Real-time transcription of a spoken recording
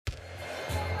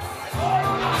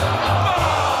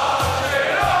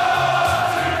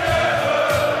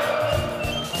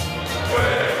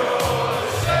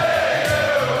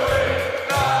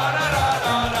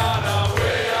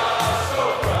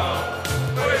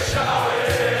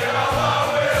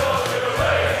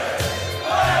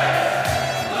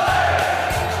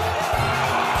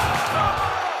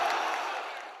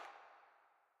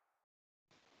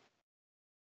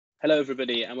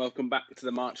everybody, and welcome back to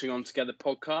the Marching On Together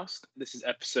podcast. This is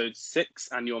episode 6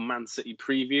 and your Man City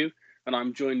preview, and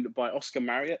I'm joined by Oscar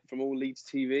Marriott from All Leeds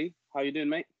TV. How you doing,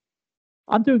 mate?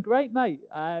 I'm doing great, mate.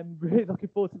 I'm really looking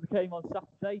forward to the game on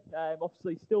Saturday.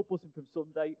 Obviously, still buzzing from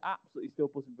Sunday. Absolutely still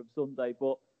buzzing from Sunday.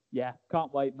 But, yeah,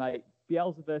 can't wait, mate.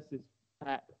 Bielsa versus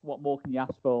Pep. What more can you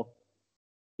ask for?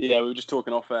 Yeah, we were just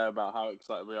talking off air about how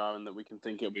excited we are and that we can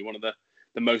think it'll be one of the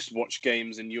most watched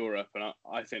games in Europe. And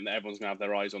I think that everyone's going to have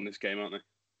their eyes on this game, aren't they?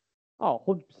 Oh,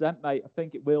 100%, mate. I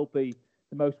think it will be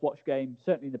the most watched game,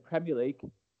 certainly in the Premier League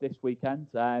this weekend.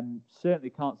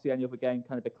 Certainly can't see any other game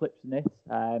kind of eclipsing it.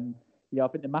 I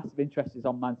think the massive interest is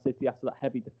on Man City after that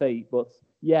heavy defeat. But,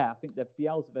 yeah, I think the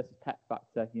Bielsa versus Pep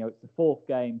factor, it's the fourth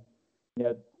game,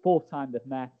 fourth time they've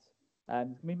met. There's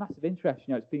going to be massive interest.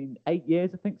 It's been 8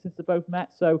 years, I think, since they both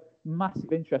met. So,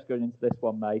 massive interest going into this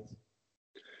one, mate.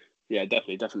 Yeah,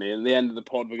 definitely. In the end of the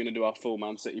pod, we're going to do our full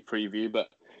Man City preview. But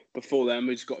before then,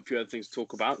 we've just got a few other things to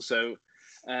talk about. So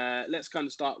let's kind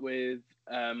of start with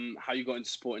how you got into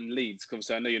supporting Leeds.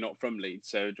 Because I know you're not from Leeds.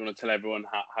 So do you want to tell everyone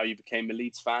how you became a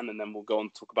Leeds fan? And then we'll go on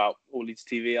to talk about All Leeds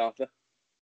TV after.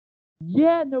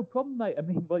 Yeah, no problem, mate. I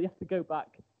mean, well, you have to go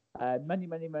back many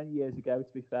years years ago,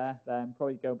 to be fair.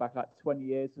 Probably going back like 20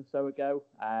 years or so ago.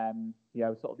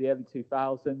 Sort of the early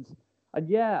 2000s. And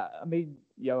yeah, I mean,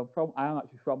 I'm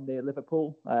actually from near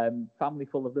Liverpool, family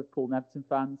full of Liverpool and Everton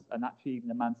fans, and actually even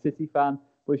a Man City fan.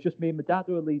 But it's just me and my dad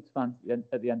who are Leeds fans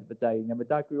at the end of the day. My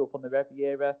dad grew up on the Revie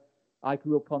era. I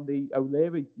grew up on the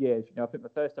O'Leary years. I think my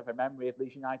first ever memory of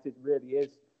Leeds United really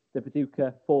is the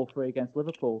Viduka 4-3 against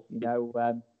Liverpool.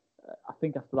 I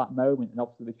think after that moment, and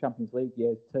obviously the Champions League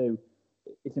years too,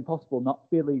 it's impossible not to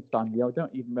be a Leeds fan. I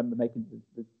don't even remember making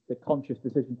the conscious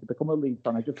decision to become a Leeds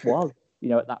fan. I just was.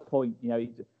 At that point,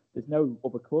 there's no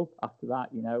other club after that.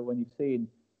 When you've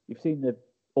seen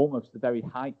almost the very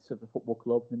heights of the football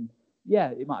club, and yeah,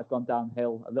 it might have gone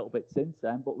downhill a little bit since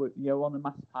then, but we're on a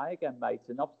massive high again, mate.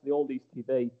 And obviously, All Leeds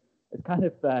TV has kind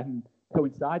of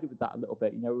coincided with that a little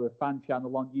bit. We're a fan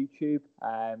channel on YouTube.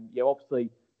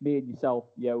 Obviously, me and yourself,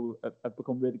 have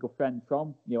become really good friends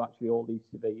from actually All Leeds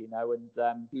TV.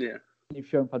 And you've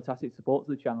shown fantastic support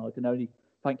to the channel. I can only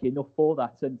thank you enough for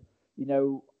that. And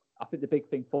I think the big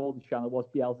thing for the channel was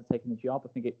Bielsa taking the job. I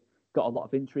think it got a lot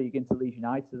of intrigue into Leeds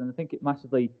United, and I think it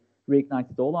massively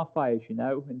reignited all our fires,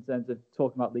 in terms of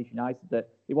talking about Leeds United, that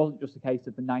it wasn't just a case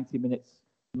of the 90 minutes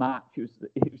match. It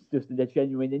was just a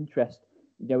genuine interest,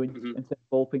 in terms of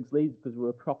all things Leeds, because we're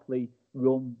a properly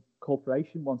run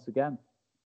corporation once again.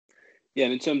 Yeah,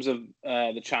 and in terms of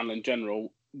the channel in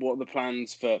general, what are the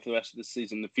plans for the rest of the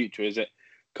season in the future? Is it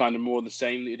kind of more the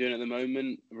same that you're doing at the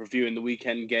moment, reviewing the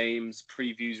weekend games,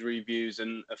 previews, reviews,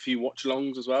 and a few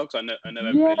watch-alongs as well? Because I know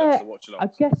everybody loves the watch-alongs. I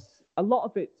guess a lot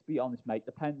of it, to be honest, mate,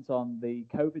 depends on the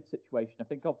COVID situation. I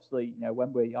think, obviously,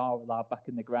 when we are allowed back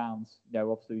in the grounds,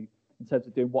 obviously, in terms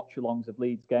of doing watch-alongs of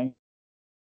Leeds games,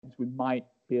 we might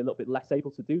be a little bit less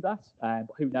able to do that.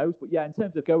 But who knows? But yeah, in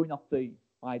terms of going off the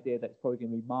idea that it's probably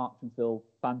going to be March until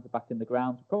fans are back in the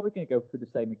grounds, we're probably going to go through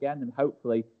the same again, and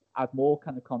hopefully add more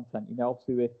kind of content.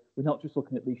 Obviously we're not just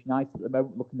looking at Leeds United at the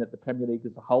moment, we're looking at the Premier League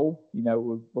as a whole.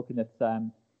 We're looking at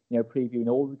previewing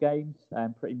all the games,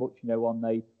 pretty much. We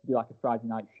do like a Friday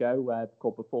night show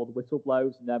called Before the Whistle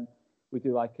Blows, and then we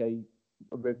do like a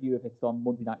review of it on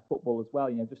Monday Night Football as well.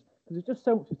 Just because there's just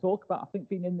so much to talk about. I think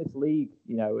being in this league,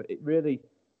 it really.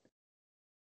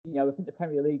 I think the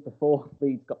Premier League, before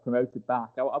Leeds got promoted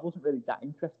back, I wasn't really that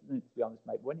interested in it, to be honest,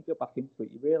 mate. But when you go back into it,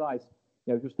 you realise,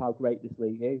 just how great this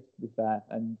league is, to be fair.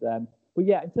 And but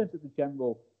yeah, in terms of the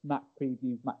general match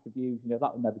previews, match reviews, that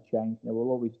will never change. We'll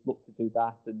always look to do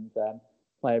that, and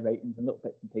player ratings and little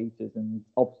bits and pieces. And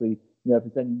obviously, if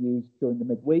there's any news during the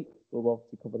midweek, we'll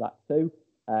obviously cover that too.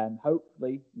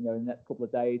 Hopefully, in the next couple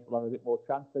of days, we'll have a bit more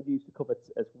transfer news to cover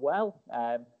as well,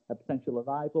 potential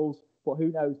arrivals. But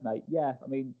who knows, mate? Yeah, I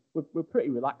mean, we're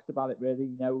pretty relaxed about it, really.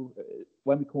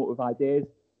 When we come up with ideas,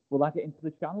 we'll add it into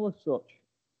the channel as such.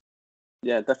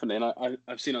 Yeah, definitely. And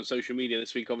I've seen on social media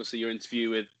this week, obviously, your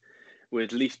interview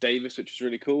with Leif Davis, which was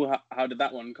really cool. How did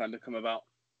that one kind of come about?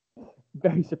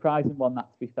 Very surprising one,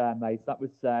 that, to be fair, mate. That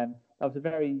was a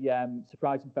very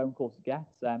surprising phone call to get.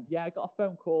 I got a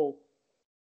phone call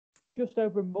just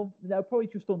over a month, probably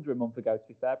just under a month ago, to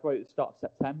be fair, probably at the start of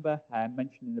September,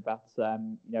 mentioning about,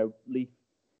 Leif,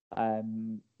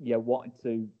 wanting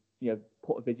to,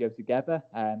 put a video together,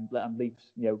 and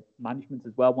Leif's, management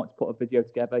as well wanted to put a video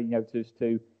together, just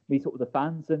to meet up with the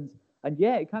fans, and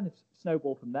yeah, it kind of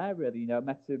snowballed from there, really. I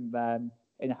met him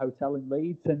in a hotel in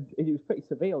Leeds, and it was pretty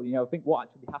surreal. I think what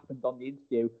actually happened on the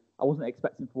interview, I wasn't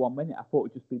expecting for 1 minute. I thought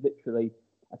it would just be literally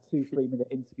a 2-3 minute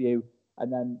interview,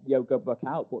 and then go back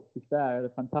out. But to be fair, I had a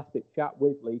fantastic chat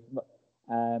with Leaf.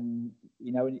 And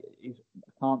I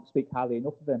can't speak highly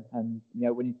enough of him. And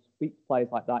when you speak to players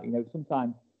like that,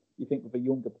 sometimes you think with a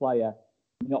younger player,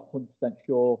 you're not 100%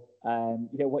 sure,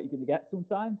 what you're going to get.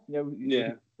 Sometimes,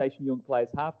 Yeah. Station young players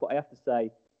have. But I have to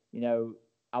say,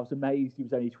 I was amazed he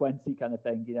was only 20, kind of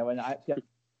thing. And I actually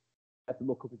had to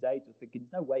look up his age. I was thinking,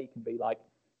 there's no way he can be like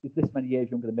this many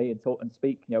years younger than me and talk and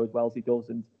speak, as well as he does,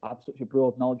 and have such a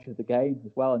broad knowledge of the game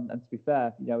as well. And to be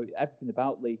fair, everything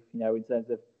about Leaf, in terms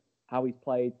of how he's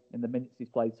played in the minutes he's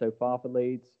played so far for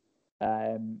Leeds,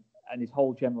 and his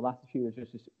whole general attitude, I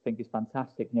just think is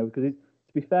fantastic. Because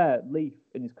to be fair, Leaf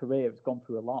in his career has gone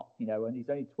through a lot, and he's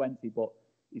only 20, but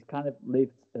he's kind of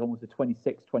lived almost a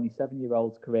 26,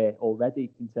 27-year-old's career already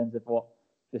in terms of what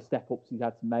the step-ups he's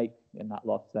had to make in that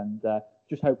lot. And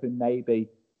just hoping maybe,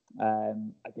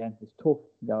 again, it's tough.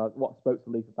 What I spoke to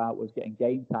Leaf about was getting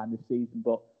game time this season,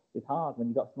 but it's hard when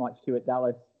you've got someone like Stuart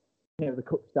Dallas, the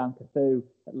Cupstan Cafu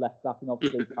at left back, and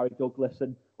obviously Gary Douglas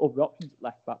and other options at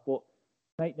left back. But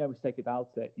make no mistake about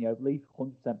it, Leaf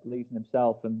 100% believes in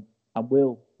himself and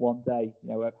will one day,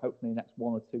 hopefully in the next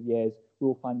 1 or 2 years,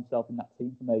 will find himself in that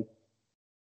team for me.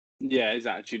 Yeah, his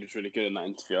attitude was really good in that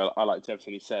interview. I liked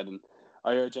everything he said, and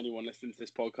I urge anyone listening to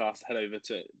this podcast, head over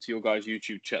to your guys'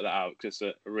 YouTube, check that out, because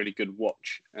it's a really good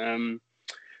watch.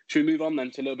 Should we move on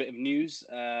then to a little bit of news?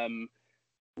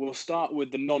 We'll start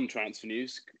with the non-transfer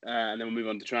news, and then we'll move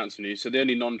on to transfer news. So the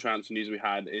only non-transfer news we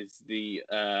had is the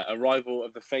arrival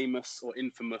of the famous or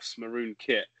infamous maroon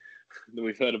kit that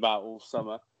we've heard about all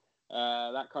summer.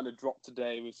 That kind of dropped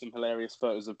today with some hilarious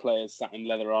photos of players sat in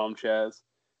leather armchairs.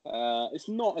 It's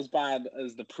not as bad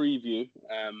as the preview.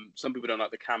 Some people don't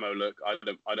like the camo look.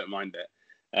 I don't mind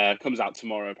it. Comes out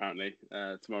tomorrow, apparently,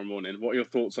 tomorrow morning. What are your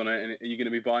thoughts on it? And are you going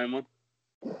to be buying one?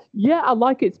 Yeah, I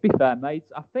like it, to be fair, mate.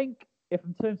 I think if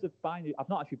in terms of buying it, I've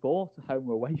not actually bought a home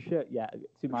or away shirt yet,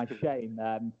 to my shame.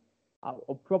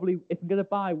 I'll probably, if I'm going to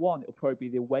buy one, it'll probably be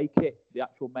the away kit, the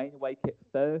actual main away kit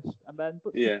first. And then,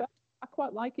 but to be fair, I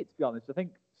quite like it, to be honest. I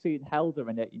think seeing Helder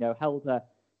in it, Helder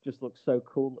just looks so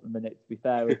cool at the minute, to be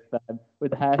fair,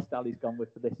 with the hairstyle he's gone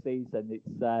with for this season.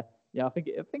 It's, I think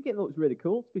it looks really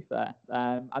cool, to be fair.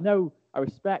 I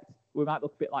respect, we might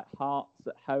look a bit like Hearts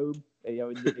at home,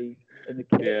 in the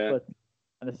kit, but.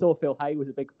 And I saw Phil Hay was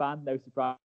a big fan. No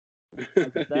surprise.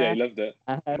 Yeah, he loved it.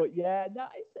 But yeah, no,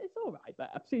 it's all right.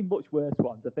 But I've seen much worse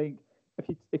ones. I think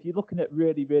if you're looking at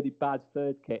really, really bad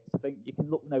third kits, I think you can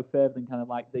look no further than kind of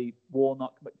like the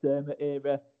Warnock McDermott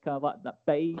era, kind of like that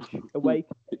beige away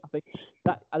kit. I think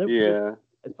that I don't think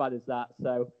it's as bad as that.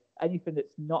 So anything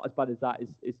that's not as bad as that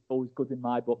is always good in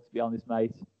my book, to be honest,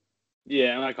 mate.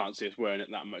 Yeah, and I can't see us wearing it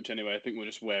that much anyway. I think we'll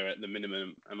just wear it the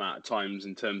minimum amount of times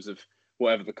in terms of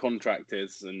whatever the contract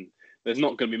is, and there's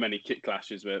not going to be many kit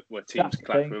clashes where teams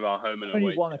clash with our home and away. The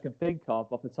only one I can think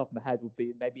of off the top of my head would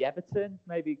be maybe Everton,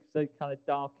 maybe so kind of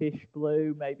darkish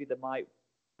blue, maybe they might,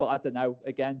 but I don't know.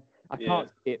 Again, I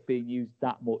can't see it being used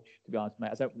that much, to be honest,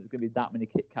 mate. I don't think there's going to be that many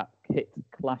kit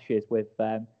clashes with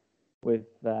that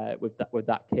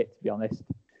kit, to be honest.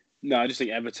 No, I just think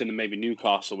Everton and maybe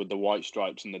Newcastle with the white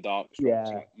stripes and the dark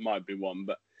stripes might be one,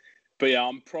 but yeah,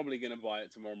 I'm probably going to buy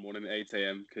it tomorrow morning at 8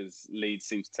 a.m. because Leeds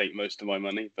seems to take most of my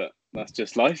money, but that's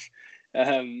just life.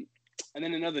 And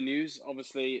then in other news,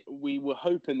 obviously, we were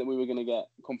hoping that we were going to get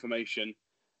confirmation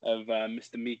of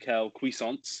Mr. Mikel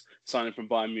Cuisance signing from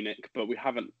Bayern Munich, but we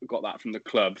haven't got that from the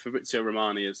club. Fabrizio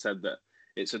Romani has said that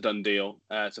it's a done deal.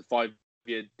 It's a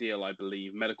 5-year deal, I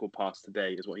believe. Medical pass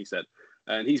today is what he said.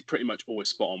 And he's pretty much always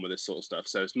spot on with this sort of stuff.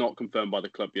 So it's not confirmed by the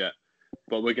club yet,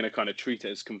 but we're going to kind of treat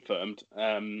it as confirmed.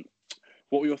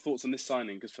 What were your thoughts on this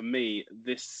signing? Because for me,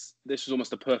 this was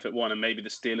almost a perfect one and maybe the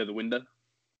steal of the window.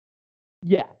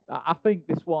 Yeah, I think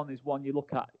this one is one you look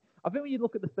at. I think when you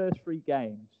look at the first 3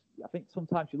 games, I think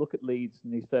sometimes you look at Leeds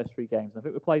in these first 3 games. I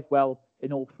think we played well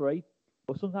in all 3,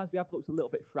 but sometimes we have looked a little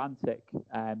bit frantic,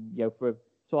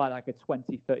 for like a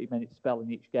 20, 30-minute spell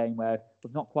in each game where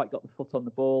we've not quite got the foot on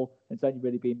the ball. It's only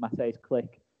really been Matthijs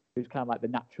Klick, who's kind of like the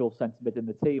natural centre mid in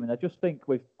the team. And I just think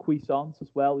with Cuisance as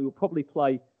well, he will probably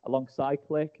play alongside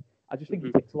Klick. I just think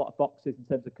he ticks a lot of boxes in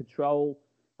terms of control,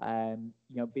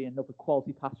 being another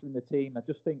quality passer in the team. I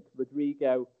just think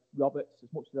Rodrigo, Roberts,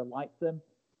 as much as I like them,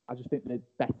 I just think they're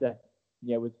better,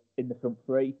 in the front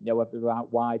 3, whether they're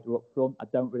out wide or up front. I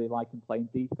don't really like him playing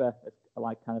deeper. I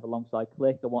like kind of alongside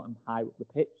Klick. I want him high up the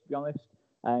pitch, to be honest.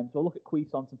 So I look at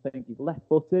Cuisance and think he's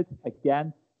left-footed.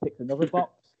 Again, ticks another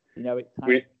box.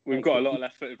 We've got a lot of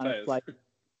left-footed players. Like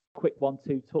quick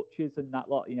 1-2 touches and that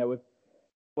lot,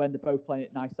 when they're both playing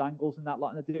at nice angles and that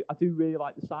lot. And I do really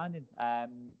like the signing. I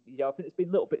think it's been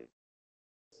a little bit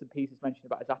and pieces mentioned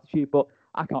about his attitude, but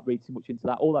I can't read too much into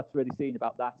that. All I've really seen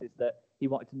about that is that he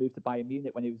wanted to move to Bayern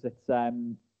Munich when he was at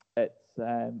I'm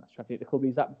trying to think the club he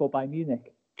was at before Bayern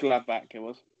Munich. Gladbach, it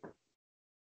was.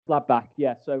 Gladbach,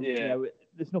 yeah. So Yeah.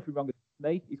 there's nothing wrong with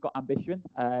me. He's got ambition.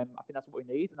 I think that's what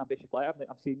we need, an ambitious player.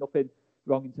 I've seen nothing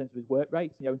wrong in terms of his work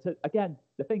rates. Again,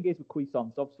 the thing is with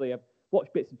Cuisance, obviously I've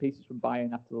watched bits and pieces from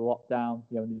Bayern after the lockdown,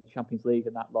 in the Champions League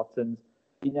and that lot, and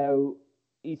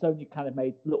he's only kind of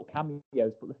made little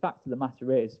cameos. But the fact of the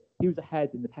matter is, he was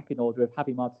ahead in the pecking order of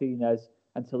Javi Martinez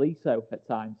and Tolisso at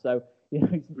times. So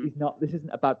he's not. This isn't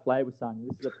a bad player we're signing.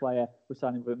 This is a player we're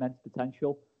signing with immense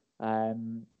potential.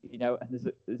 And there's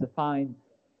a fine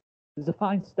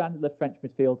standard of French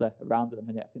midfielder around at the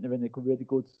minute. I think they're in a really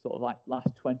good sort of like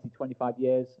last 20, 25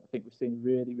 years. I think we've seen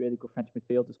really, really good French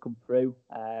midfielders come through.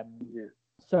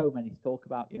 So many to talk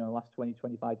about, the last 20,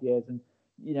 25 years. And,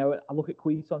 I look at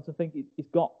Cuisance and think he's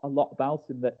got a lot about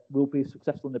him that will be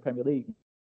successful in the Premier League.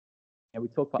 We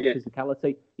talk about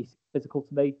physicality. He's physical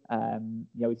to me.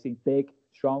 He seems big,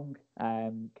 strong,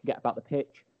 can get about the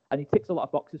pitch. And he ticks a lot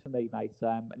of boxes for me, mate.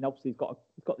 And obviously he's got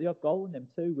the odd goal in him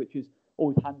too, which is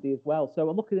always handy as well. So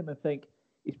I look at him and think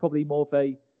he's probably more of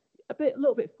a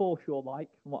little bit Forshaw-like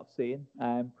from what I've seen.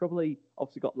 Probably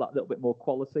obviously got a little bit more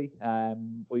quality.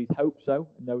 Well, you'd hope so.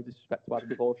 No disrespect to Adam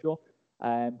Forshaw.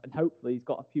 And hopefully he's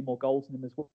got a few more goals in him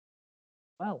as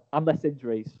well. And less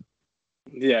injuries.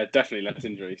 Yeah, definitely less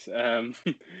injuries.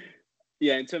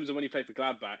 Yeah, in terms of when he played for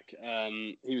Gladbach,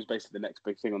 he was basically the next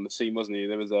big thing on the scene, wasn't he?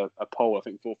 There was a poll, I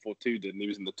think 442 did, and he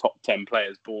was in the top 10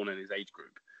 players born in his age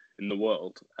group in the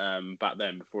world back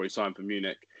then, before he signed for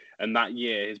Munich. And that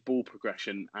year, his ball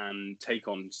progression and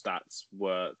take-on stats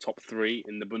were top 3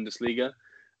 in the Bundesliga.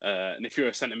 And if you're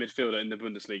a centre midfielder in the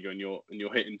Bundesliga and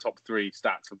you're hitting top 3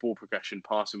 stats for ball progression,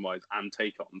 passing-wise, and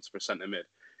take-ons for centre mid,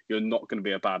 you're not going to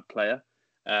be a bad player.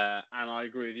 And I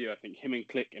agree with you. I think him and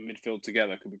Klick in midfield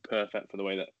together could be perfect for the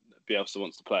way that Bielsa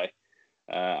wants to play.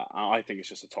 I think it's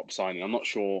just a top signing. I'm not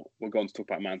sure, we're going to talk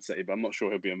about Man City, but I'm not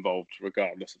sure he'll be involved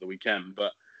regardless of the weekend.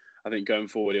 But I think going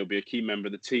forward, he'll be a key member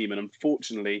of the team. And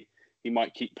unfortunately, he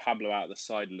might keep Pablo out of the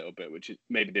side a little bit, which is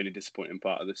maybe the only disappointing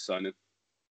part of this signing.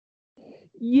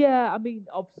 Yeah, I mean,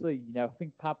 obviously, I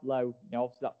think Pablo,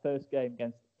 obviously that first game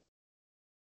against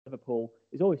Liverpool,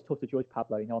 it's always tough to judge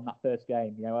Pablo, on that first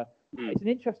game. It's an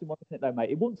interesting one, isn't it, though, mate?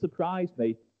 It wouldn't surprise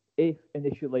me if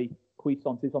initially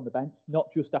Cuisance is on the bench, not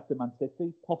just after Man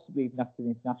City, possibly even after the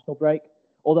international break.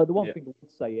 Although the one thing I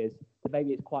would say is that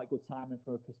maybe it's quite good timing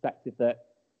from a perspective that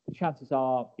the chances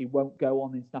are he won't go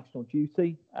on international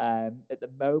duty at the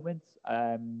moment.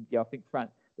 I think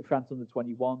the France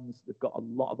under-21s, they've got a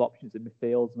lot of options in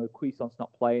midfield, and with Cuisance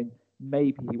not playing,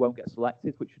 maybe he won't get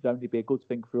selected, which would only be a good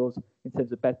thing for us in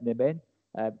terms of bedding him in,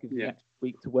 gives us next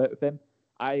week to work with him.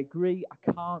 I agree.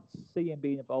 I can't see him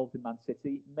being involved in Man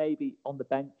City. Maybe on the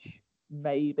bench,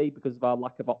 maybe because of our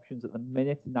lack of options at the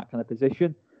minute in that kind of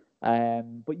position.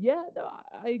 But yeah, no,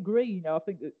 I agree. I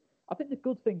think the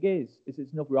good thing is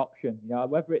it's another option.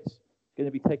 Whether it's going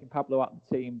to be taking Pablo out of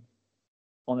the team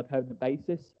on a permanent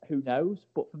basis, who knows?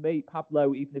 But for me,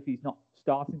 Pablo, even if he's not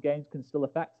starting games, can still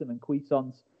affect him, and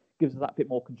Cuisance gives us that bit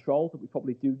more control that we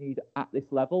probably do need at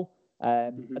this level.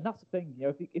 And that's the thing,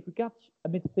 if we get a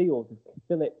midfield of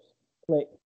Phillips, Klick,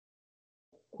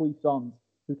 Cuisance,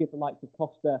 who give the likes of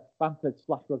Costa, Bamford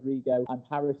 / Rodrigo and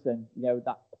Harrison,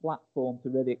 that platform to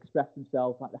really express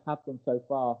themselves like they have done so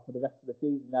far for the rest of the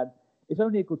season, then it's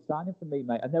only a good signing for me,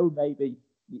 mate. I know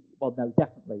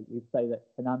definitely you'd say that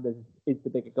Hernandez is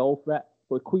the bigger goal threat,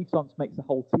 but Cuisance makes the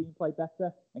whole team play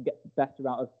better and gets the better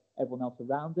out of everyone else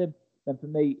around him, then for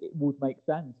me, it would make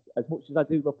sense. As much as I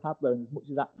do love Pablo, and as much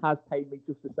as that has paid me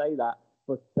just to say that,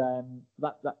 but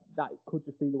that could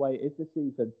just be the way it is this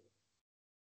season.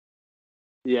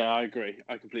 Yeah, I agree.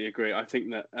 I completely agree. I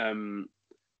think that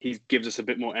he gives us a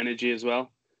bit more energy as well,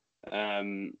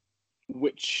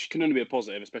 which can only be a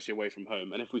positive, especially away from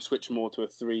home. And if we switch more to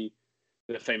the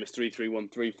famous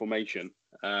 3-3-1-3 formation,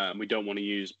 we don't want to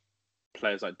use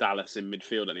players like Dallas in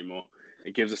midfield anymore.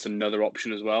 It gives us another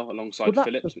option as well, alongside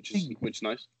Phillips, which is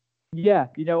nice. Yeah,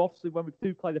 obviously when we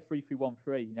do play the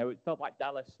 3-3-1-3, it felt like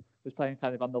Dallas was playing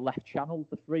kind of on the left channel of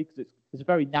the three, because it's a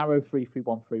very narrow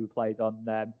 3-3-1-3 we played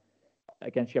on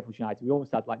against Sheffield United. We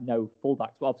almost had no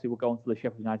fullbacks. Well, obviously we'll go on to the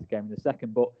Sheffield United game in a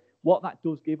second, but what that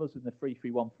does give us in the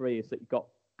 3-3-1-3 is that you've got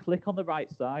Klick on the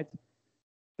right side,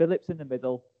 Phillips in the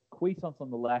middle, Cuisance on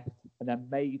the left, and then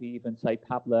maybe even say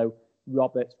Pablo,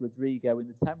 Roberts, Rodrigo in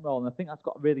the 10 role, and I think that's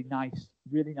got a really nice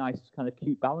kind of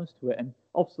cute balance to it. And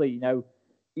obviously,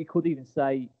 you could even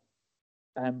say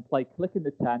play Click in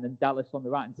the 10 and Dallas on the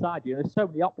right-hand side. There's so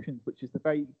many options, which is the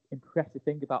very impressive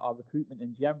thing about our recruitment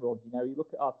in general. You look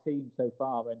at our team so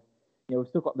far, and we've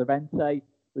still got Lorente,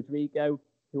 Rodrigo,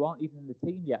 who aren't even in the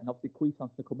team yet, and obviously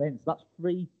Cuisance to come in. So that's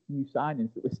 3 new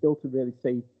signings that we're still to really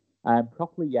see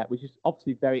properly yet, which is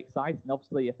obviously very exciting.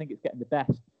 Obviously, I think it's getting the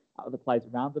best out of the players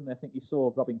around them. I think you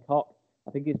saw Robin Koch.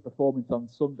 I think his performance on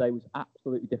Sunday was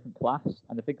absolutely different class,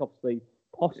 and I think obviously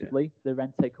possibly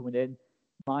Lorente coming in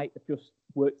might have just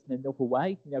worked in another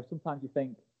way. Sometimes you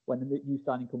think when a new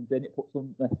signing comes in, it puts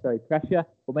unnecessary pressure,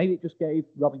 but maybe it just gave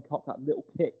Robin Koch that little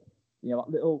kick, that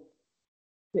little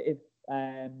bit of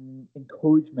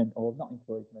encouragement, or not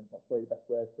encouragement, that's probably the best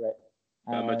word for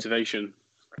it. Motivation.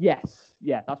 Yes,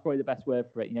 yeah, that's probably the best word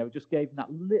for it. It just gave him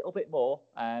that little bit more.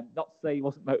 Not to say he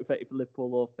wasn't motivated for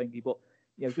Liverpool or thingy, but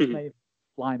just made him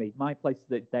blimey, my place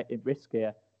is at risk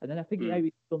here. And then I think maybe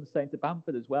he's done the same to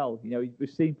Bamford as well. We've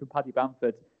seen from Paddy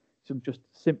Bamford some just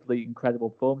simply incredible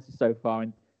performances so far,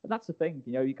 and that's the thing.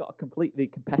 You've got a completely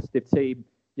competitive team.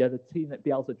 The team that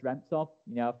Bielsa dreamt of.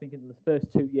 I think in the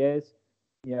first 2 years,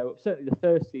 certainly the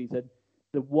first season,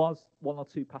 there was 1 or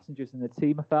 2 passengers in the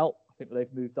team. I felt. I think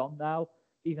they've moved on now.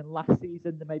 Even last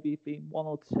season, there maybe been 1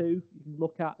 or 2 you can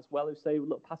look at as well who say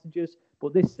little passengers.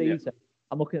 But this season,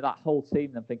 I'm looking at that whole team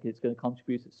and I'm thinking it's going to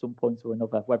contribute at some point or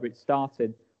another, whether it's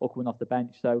starting or coming off the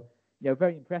bench. So,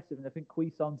 very impressive. And I think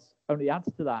Cuisance only adds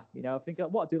to that. I think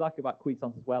what I do like about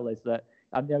Cuisance as well is that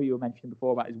I know you were mentioning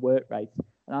before about his work rate,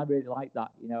 and I really like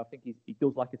that. I think he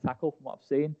does like a tackle from what I've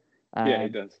seen. Yeah, he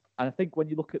does. And I think when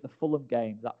you look at the Fulham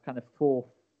game, that kind of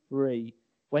 4-3,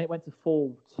 when it went to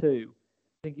 4-2,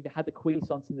 I think if you had the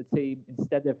Cuisance in the team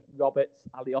instead of Roberts,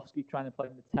 Alioski trying to play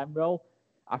in the 10 role,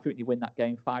 I think you win that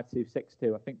game 5-2,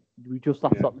 6-2. I think we just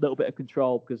lost that little bit of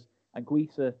control because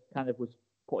Anguissa kind of was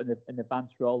put in the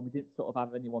advanced role. We didn't sort of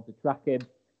have anyone to track him,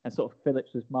 and sort of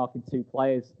Phillips was marking 2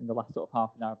 players in the last sort of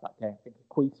half an hour of that game. I think if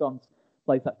Cuisance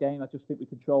plays that game, I just think we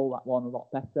control that one a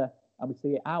lot better and we see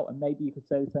it out. And maybe you could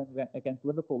say the same against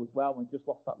Liverpool as well. We just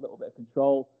lost that little bit of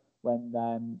control when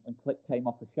Click came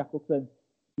off of Shackleton.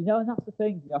 And that's the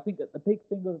thing. I think that the big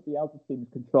thing of the Elder team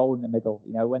is control in the middle.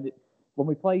 When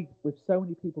we play with so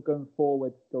many people going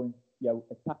forward, going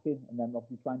attacking, and then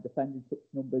obviously trying to defend in 6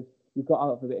 numbers, you've got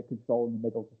to have a bit of control in the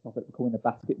middle to stop it becoming a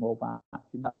basketball match.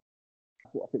 And that's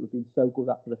what I think we've been so good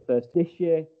at for the first this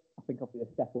year. I think obviously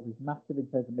the step up is massive in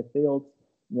terms of midfields.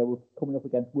 We're coming up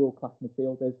against world-class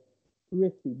midfielders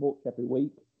pretty much every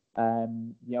week. I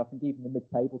think even the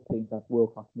mid-table teams have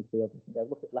world-class midfielders.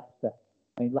 Look at Leicester.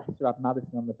 I mean, Leicester have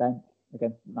Maddison on the bench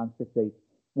against Man City.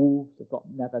 Wolves have got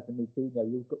Neves and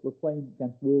Moutinho. We're playing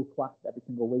against world-class every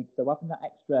single week. So having that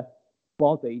extra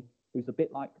body who's a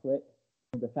bit like Click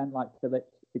and defend like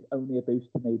Phillips is only a boost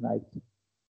to me, mate.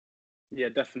 Yeah,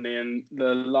 definitely. And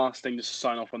the last thing, just to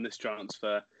sign off on this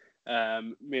transfer,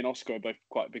 me and Oscar are both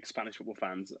quite big Spanish football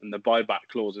fans, and the buyback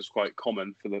clause is quite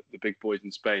common for the big boys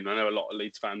in Spain. I know a lot of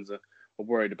Leeds fans are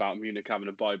worried about Munich having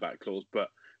a buyback clause, but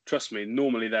trust me,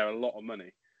 normally they're a lot of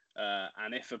money.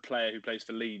 And if a player who plays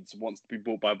for Leeds wants to be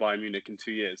bought by Bayern Munich in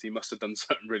 2 years, he must have done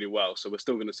something really well. So we're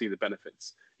still going to see the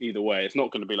benefits either way. It's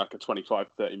not going to be like a 25,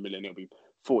 30 million. It'll be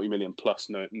 40 million plus,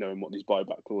 knowing what these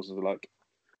buyback clauses are like.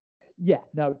 Yeah,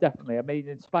 no, definitely. I mean,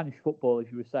 in Spanish football,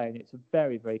 as you were saying, it's a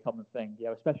very, very common thing.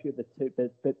 Especially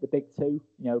the big two.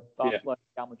 Barcelona,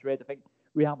 Real Madrid. I think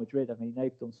Real Madrid. I mean,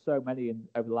 they've done so many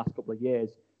over the last couple of years,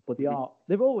 but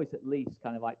they're always at least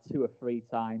kind of like 2 or 3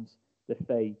 times the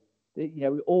fee.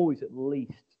 Always at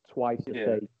least twice the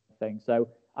fee thing. So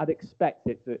I'd expect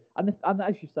it to. And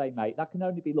as you say, mate, that can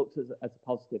only be looked as a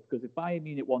positive, because if Bayern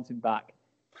Munich wants him back,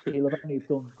 he'll have only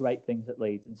done great things at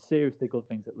Leeds, and seriously good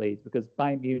things at Leeds, because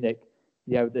Bayern Munich,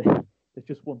 they've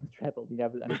just won the treble, and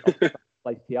obviously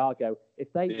place Thiago.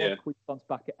 If they want Cuisance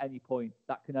back at any point,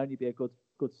 that can only be a good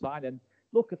sign. And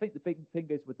look, I think the big thing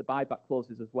is with the buyback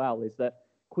clauses as well is that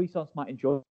Cuisance might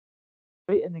enjoy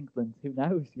it in England. Who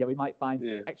knows? We might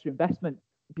find extra investment.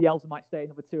 Bielsa might stay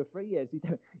another 2 or 3 years.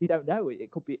 You don't know.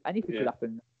 It could be anything could happen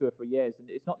in 2 or 3 years, and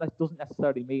doesn't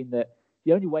necessarily mean that.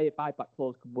 The only way a buyback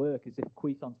clause can work is if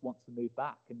Cuisance wants to move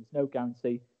back, and there's no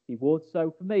guarantee he would.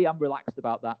 So for me, I'm relaxed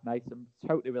about that, mate. I'm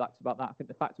totally relaxed about that. I think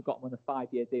the fact we've got him on a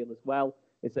 5-year deal as well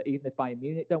is that even if Bayern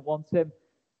Munich don't want him,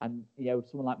 and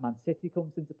someone like Man City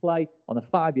comes into play on a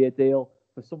 5-year deal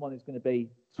for someone who's going to be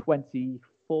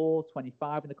 24,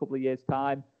 25 in a couple of years'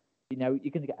 time, you're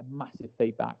going to get a massive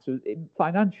feedback. So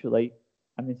financially,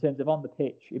 and in terms of on the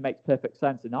pitch, it makes perfect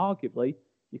sense. And arguably,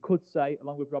 you could say,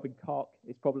 along with Robin Koch,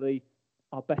 it's probably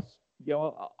our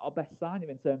best signing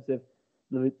in terms of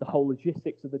the whole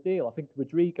logistics of the deal. I think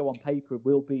Rodrigo on paper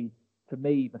will be for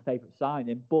me, my favourite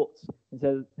signing. But in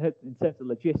terms of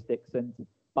logistics and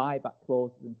buyback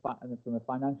clauses and from a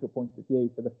financial point of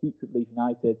view for the future of Leeds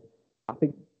United, I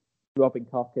think Robin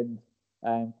Koch and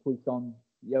Cuisance,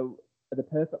 are the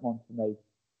perfect ones for me.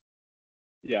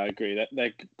 Yeah, I agree.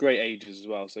 They're great ages as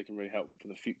well, so they can really help for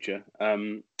the future.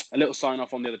 A little sign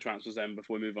off on the other transfers then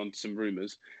before we move on to some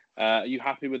rumours. Are you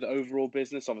happy with the overall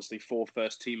business? Obviously, 4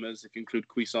 first teamers, if you include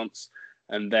Cuisance,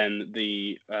 and then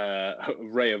the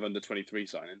array of under-23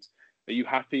 signings. Are you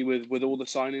happy with all the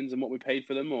signings and what we paid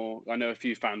for them? Or I know a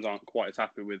few fans aren't quite as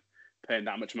happy with paying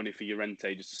that much money for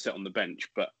Llorente just to sit on the bench,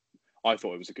 but I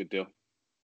thought it was a good deal.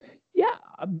 Yeah,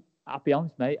 I'll be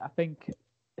honest, mate. I think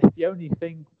the only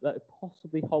thing that would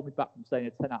possibly hold me back from saying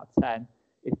a 10 out of 10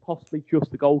 is possibly just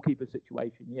the goalkeeper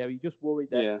situation. You just worried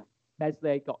that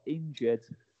Meslier got injured,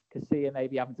 Casilla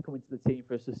maybe having to come into the team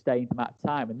for a sustained amount of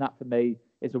time, and that for me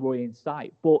is a worrying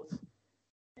sight. But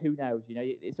who knows?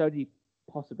 It's only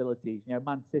possibilities.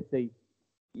 Man City,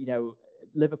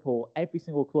 Liverpool, every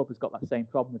single club has got that same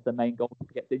problem if the main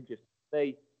goalkeeper gets injured. For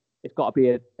me, it's got to be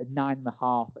a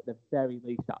 9.5 at the very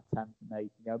least out of 10 for me.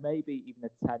 Maybe even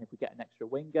a 10 if we get an extra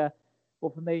winger.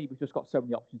 But for me, we've just got so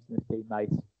many options in this team, mate.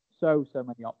 So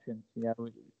many options,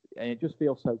 and it just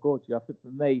feels so good. I think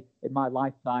for me, in my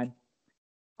lifetime,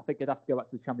 I think I'd have to go back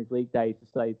to the Champions League days to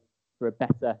say for a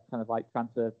better kind of like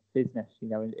transfer business.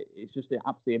 It's just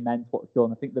absolutely immense what it's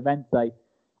done. I think Llorente,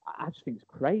 I just think it's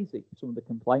crazy, some of the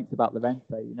complaints about Llorente.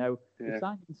 We're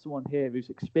signing someone here who's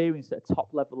experienced at a top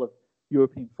level of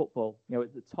European football.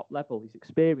 At the top level, he's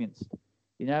experienced.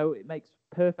 It makes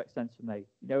perfect sense for me.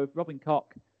 If Robin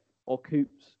Koch or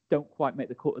Coops don't quite make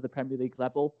the cut of the Premier League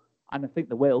level, and I think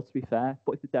they will, to be fair,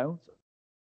 but if they don't,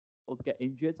 or they get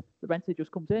injured, Llorente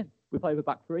just comes in. We play with a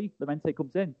back three, Llorente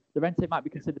comes in. Llorente might be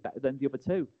considered better than the other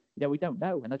two. We don't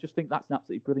know. And I just think that's an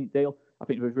absolutely brilliant deal. I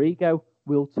think Rodrigo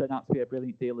will turn out to be a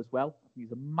brilliant deal as well. I think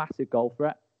he's a massive goal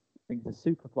threat. I think he's a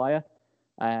super player.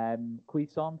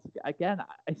 Cuisance, again,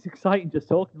 it's exciting just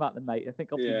talking about them, mate. I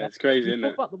think it's crazy, isn't it?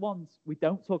 Talk about the ones we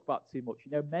don't talk about too much.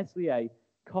 Meslier,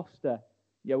 Costa,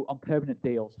 on permanent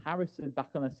deals. Harrison back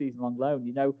on a season-long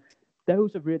loan.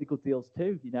 Those are really good deals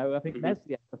too. I think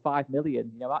Meslier for 5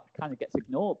 million, that kind of gets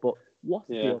ignored. But what's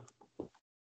the deal?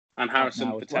 And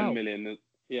Harrison for 10 million.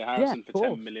 Yeah, Harrison for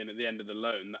 10 million at the end of the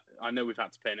loan. I know we've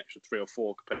had to pay an extra 3 or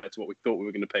 4 compared to what we thought we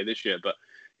were going to pay this year, but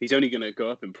he's only going to go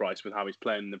up in price with how he's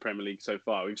playing in the Premier League so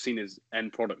far. We've seen his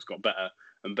end products got better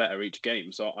and better each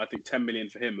game. So I think 10 million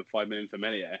for him and 5 million for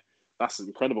Meslier, that's an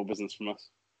incredible business from us.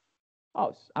 Oh,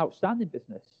 it's outstanding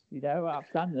business.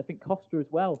 Outstanding. I think Costa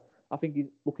as well. I think he's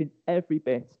looking every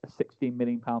bit a £16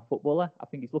 million footballer. I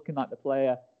think he's looking like the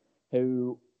player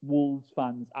who Wolves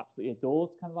fans absolutely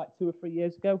adored kind of like 2 or 3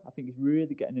 years ago. I think he's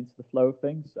really getting into the flow of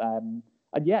things. And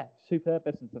yeah, superb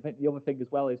business. I think the other thing as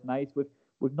well is, mate,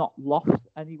 we've not lost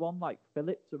anyone like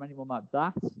Phillips or anyone like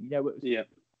that. It was a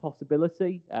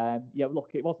possibility. Look,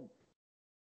 it wasn't.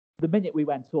 The minute we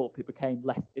went up, it became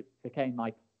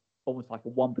like almost like a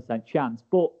 1% chance.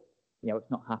 But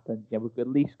it's not happened. We've at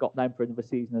least got them for another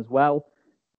season as well.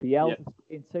 Biel's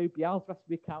in too. Biel's has to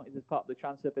be counted as part of the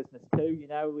transfer business too.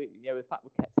 The fact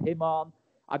we kept him on,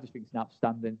 I just think it's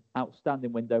an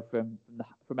outstanding window from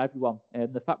everyone.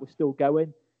 And the fact we're still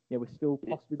going, we're still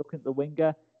possibly looking at the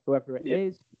winger, whoever it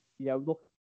is. Look,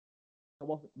 I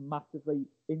wasn't massively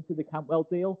into the Cantwell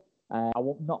deal. I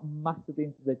was not massively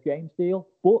into the James deal.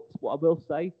 But what I will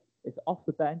say is, off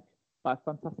the bench, they're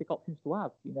fantastic options to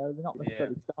have. They're not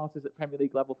necessarily starters at Premier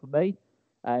League level for me.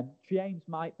 James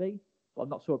might be, but I'm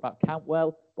not sure about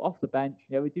Cantwell. But off the bench,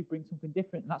 we do bring something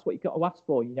different, and that's what you've got to ask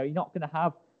for. You're not going to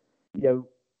have,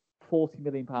 £40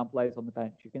 million players on the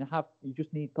bench. You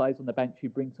just need players on the bench who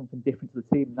bring something different to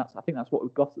the team, and I think that's what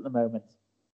we've got at the moment.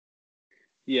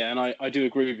 Yeah, and I do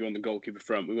agree with you on the goalkeeper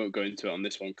front. We won't go into it on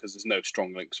this one because there's no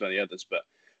strong links for any others, but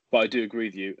I do agree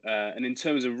with you. And in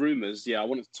terms of rumours, I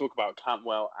wanted to talk about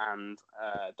Cantwell and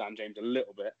Dan James a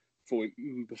little bit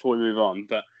before we move on.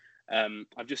 But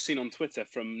I've just seen on Twitter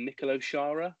from Nicolo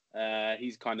Shara.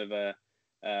 He's kind of a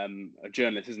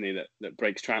journalist, isn't he, that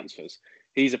breaks transfers.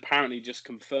 He's apparently just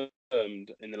confirmed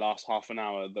in the last half an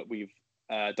hour that we've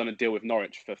done a deal with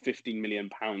Norwich for £15 million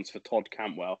for Todd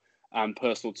Cantwell, and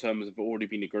personal terms have already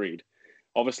been agreed.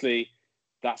 Obviously,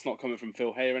 that's not coming from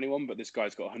Phil Hay or anyone, but this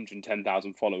guy's got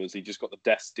 110,000 followers. He just got the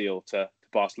desk deal to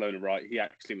Barcelona, right? He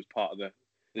actually was part of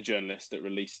the journalist that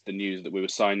released the news that we were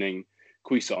signing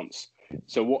Cuisance.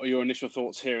 So what are your initial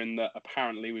thoughts hearing that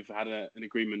apparently we've had an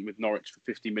agreement with Norwich for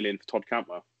 50 million for Todd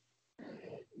Cantwell?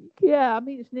 Yeah, I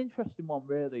mean, it's an interesting one,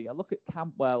 really. I look at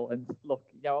Cantwell and look,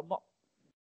 I'm not.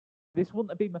 This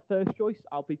wouldn't have been my first choice,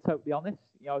 I'll be totally honest.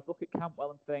 I'd look at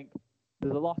Cantwell and think,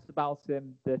 There's a lot about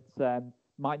him that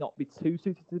might not be too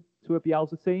suited to a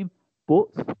Bielsa team, but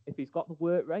if he's got the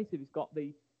work rate, if he's got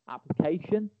the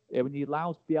application, when he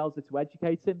allows Bielsa to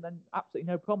educate him, then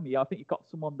absolutely no problem. I think you've got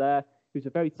someone there who's a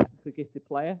very technically gifted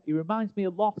player. He reminds me a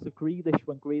lot of Grealish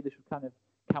when Grealish was kind of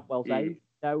Cantwell's age.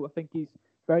 I think he's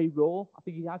very raw. I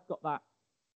think he has got that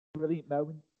brilliant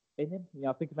moment in him.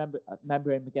 I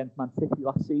remember him against Man City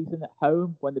last season at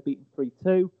home when they beat him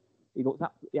 3-2. He looked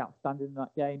absolutely outstanding in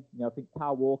that game. I think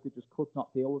Kyle Walker just could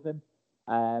not deal with him.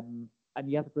 And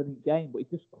he had a brilliant game, but he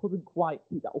just couldn't quite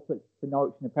keep that up for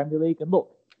Norwich in the Premier League. And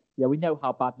look, we know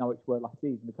how bad Norwich were last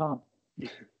season. We can't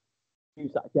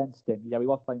use that against him. He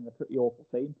was playing a pretty awful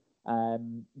team.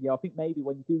 I think maybe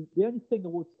when you do, the only thing I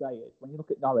would say is when you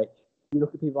look at Norwich, you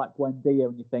look at people like Buendia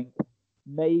and you think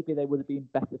maybe they would have been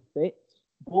better fit.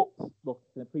 But look,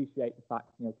 I can appreciate the fact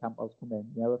Campbell's come in.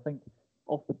 I think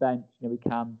off the bench,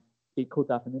 he could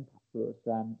have an impact for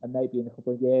us, and maybe in a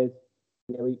couple of years,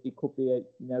 he could be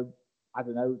I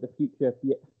don't know, the future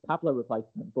Pablo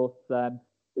replacement. But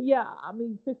yeah,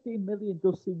 15 million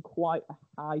does seem quite a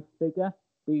high figure,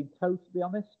 being totally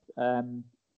honest.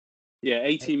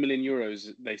 18 million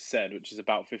euros they said, which is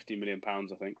about 50 million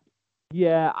pounds, I think.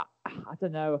 Yeah, I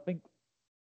don't know. I think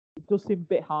it does seem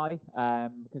a bit high,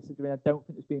 considering I don't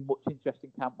think there's been much interest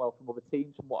in Cantwell from other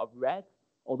teams from what I've read,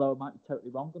 although I might be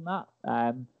totally wrong on that.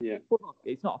 But look,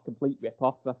 it's not a complete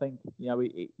rip-off. I think,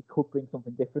 he could bring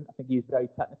something different. I think he's very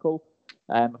technical.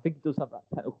 I think he does have that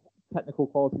technical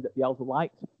quality that Bielsa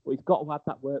likes, but he's got to have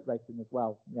that work rating as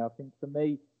well. I think for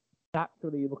me,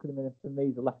 naturally, looking at him, for me,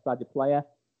 he's a left-sided player.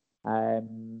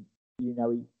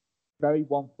 He's very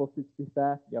one-footed, to be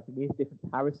fair. I think he is different to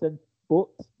Harrison, but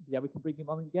we can bring him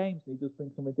on in games, and he does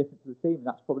bring something different to the team, and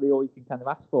that's probably all you can kind of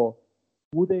ask for.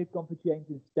 Would they have gone for James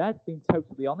instead? Being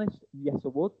totally honest, yes, I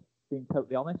would. Being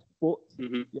totally honest, but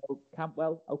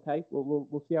Cantwell, okay,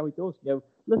 we'll see how he does.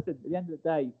 Listen, at the end of the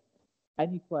day,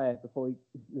 any player before he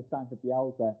signed for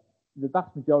Bielsa, the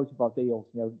vast majority of our deals,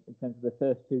 in terms of the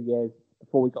first 2 years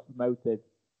before we got promoted,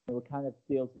 they were kind of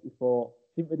deals that we thought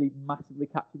didn't really massively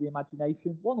capture the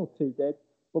imagination. One or two did,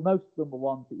 but most of them were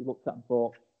ones that you looked at and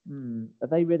thought, are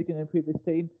they really going to improve this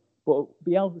team? But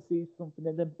Bielsa sees something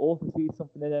in them, Arthur sees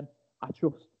something in them. I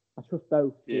trust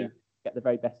both to get the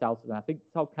very best out of them. I think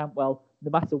Todd Cantwell,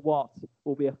 no matter what,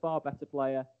 will be a far better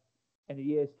player in a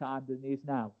year's time than he is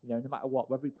now. No matter what,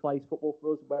 whether he plays football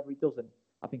for us or whether he doesn't,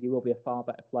 I think he will be a far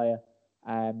better player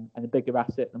and a bigger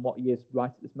asset than what he is right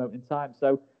at this moment in time.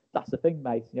 So that's the thing,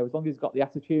 mate. As long as he's got the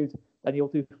attitude, then he'll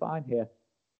do fine here.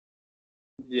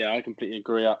 Yeah, I completely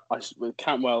agree. With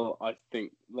Cantwell, I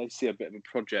think they see a bit of a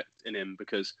project in him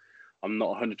because I'm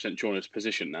not 100% sure on his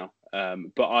position now.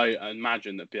 But I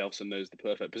imagine that Bielsa knows the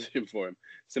perfect position for him.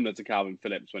 Similar to Calvin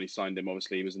Phillips when he signed him.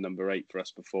 Obviously, he was a number 8 for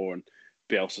us before, and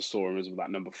Bielsa saw him as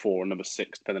that number 4 or number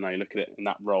 6, depending on how you look at it, in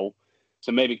that role.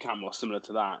 So maybe Cantwell's similar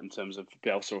to that in terms of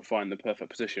Bielsa will find the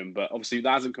perfect position. But obviously,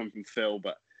 that hasn't come from Phil,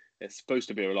 but it's supposed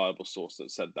to be a reliable source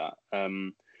that said that.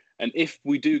 And if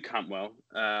we do Cantwell,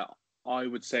 I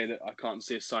would say that I can't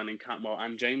see us signing Cantwell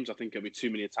and James. I think it'll be too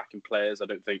many attacking players. I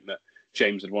don't think that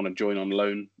James would want to join on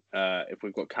loan if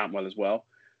we've got Cantwell as well.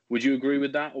 Would you agree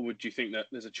with that, or would you think that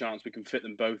there's a chance we can fit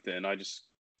them both in? I just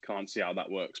can't see how that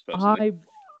works personally.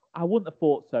 I wouldn't have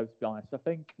thought so, to be honest. I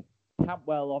think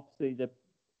Cantwell, obviously,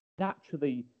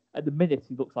 naturally, at the minute,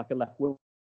 he looks like a left winger,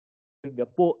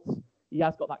 but he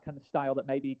has got that kind of style that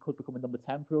maybe he could become a number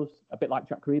 10 for us, a bit like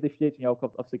Jack Grealish did.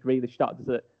 Obviously Grealish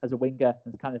started as a winger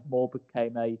and kind of more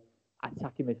became a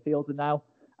attacking midfielder now.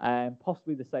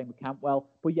 Possibly the same with Cantwell.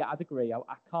 But yeah, I'd agree.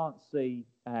 I can't see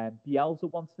Bielsa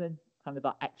wanting kind of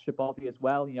that extra body as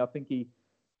well. I think he,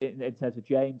 in terms of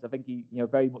James, I think he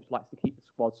very much likes to keep the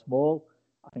squad small.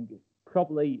 I think it's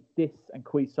probably Dis and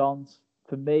Cuisance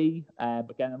for me.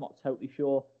 Again, I'm not totally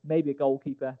sure. Maybe a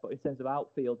goalkeeper, but in terms of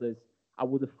outfielders, I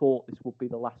would have thought this would be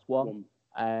the last one.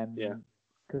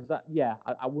 Because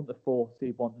I wouldn't have thought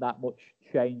he'd want that much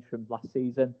change from last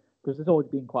season, because there's already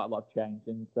been quite a lot of change,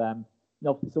 and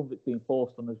obviously some of it's been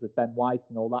forced on us with Ben White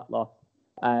and all that lot.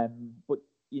 But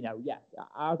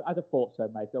I'd have thought so,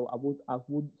 mate. So I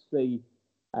wouldn't see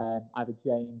either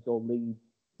James or Lee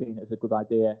seeing it as a good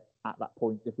idea at that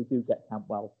point if we do get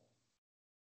Cantwell.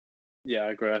 Yeah,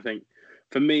 I agree. I think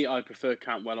for me, I prefer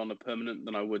Cantwell on a permanent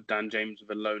than I would Dan James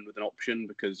with a loan with an option,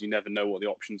 because you never know what the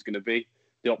option's going to be.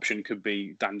 The option could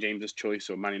be Dan James's choice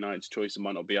or Man United's choice. It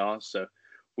might not be ours. So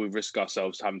we risk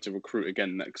ourselves having to recruit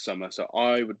again next summer. So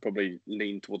I would probably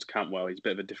lean towards Cantwell. He's a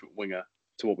bit of a different winger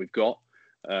to what we've got.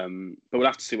 But we'll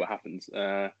have to see what happens.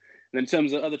 And in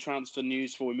terms of other transfer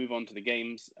news before we move on to the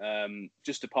games,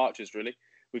 just departures, really.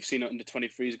 We've seen under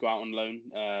 23s go out on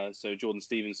loan. So Jordan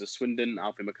Stevens to Swindon,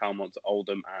 Alfie McCalmont to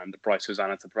Oldham, and Bryce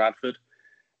Hosanna to Bradford.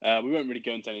 We won't really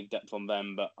go into any depth on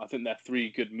them, but I think they're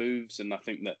three good moves, and I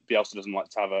think that Bielsa doesn't like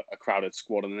to have a crowded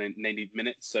squad and they need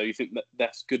minutes. So you think that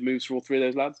that's good moves for all three of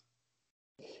those lads?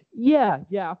 Yeah,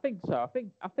 I think so. I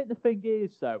think the thing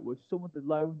is, though, with some of the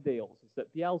loan deals, is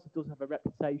that Bielsa does have a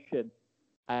reputation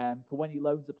for when he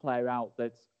loans a player out,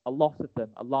 that a lot of them,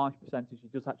 a large percentage, he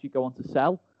does actually go on to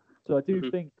sell. So I do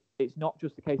think it's not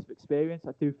just a case of experience.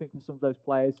 I do think for some of those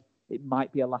players, it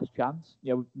might be a last chance.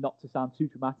 Not to sound too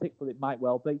dramatic, but it might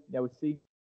well be. We've seen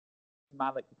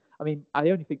Malik. I mean, I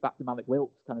only think back to Malik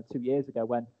Wilkes kind of 2 years ago,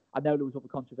 when I know there was other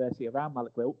controversy around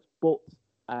Malik Wilkes, but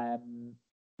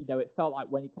it felt like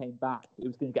when he came back, he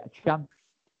was going to get a chance,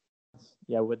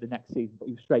 with the next season, but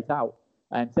he was straight out.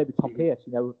 And same with Tom Pearce.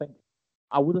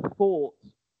 I would have thought,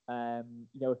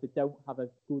 if they don't have a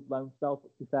good loan spell, but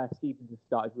to be fair, Stevens has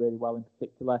started really well in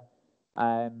particular.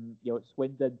 At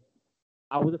Swindon,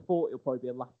 I would have thought it'll probably be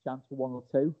a last chance for one or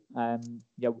two.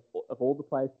 Of all the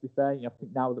players, to be fair, I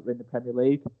think now that we're in the Premier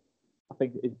League, I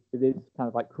think it is kind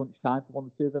of like crunch time for one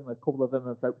or two of them. A couple of them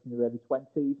are approaching their early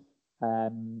 20s.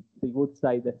 So you would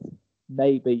say that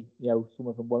maybe, some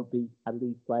of them won't be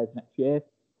elite players next year.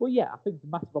 But yeah, I think it's a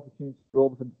massive opportunity for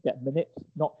all of them to get minutes,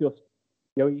 not just,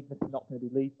 even if they're not going to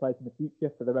be league players in the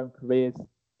future, for their own careers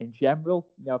in general.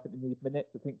 I think they need minutes.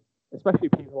 I think, especially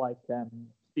people like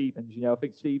Stevens, I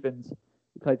think Stevens,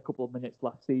 he played a couple of minutes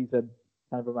last season,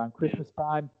 kind of around Christmas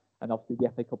time, and obviously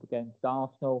the FA Cup against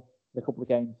Arsenal, a couple of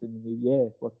games in the new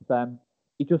year. But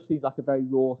he just seems like a very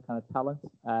raw kind of talent.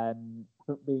 I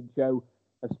think me and Joe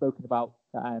have spoken about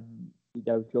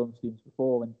Jordan Stevens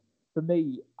before, and for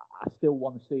me, I still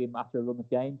want to see him after a run of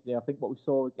games. I think what we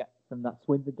saw from that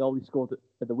Swindon goal he scored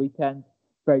at the weekend,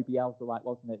 very Bielsa-like,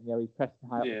 wasn't it? He's pressing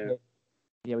high up the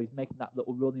pitch. He's making that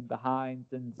little run in behind,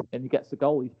 and he gets the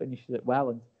goal. He finishes it well,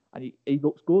 and he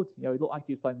looks good. He looked like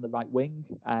he was playing the right wing.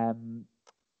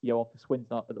 Off the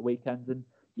Swindon at the weekend, and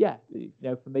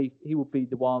for me, he would be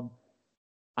the one.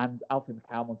 And Alfie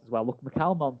McCalmont as well. Look,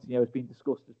 McCalmont, has been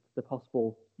discussed as the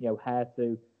possible, heir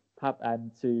to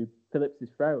Phillips'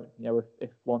 throne. If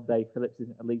one day Phillips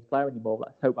isn't a league player anymore,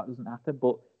 let's hope that doesn't happen,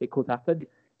 but it could happen.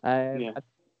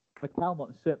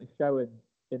 McCalmont has certainly shown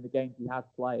in the games he has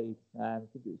played. I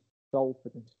think it was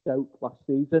Salford and Stoke last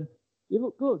season. He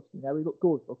looked good. He looked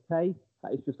good. Okay,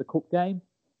 that is just a cup game.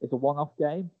 It's a one-off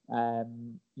game.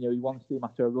 You want to see him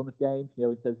after a run of games.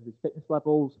 In terms of his fitness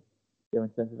levels. In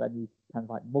terms of any kind of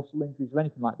like muscle injuries or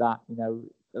anything like that,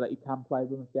 that he can play a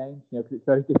run of games, because it's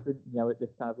very different, at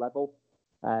this kind of level.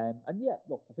 And yeah,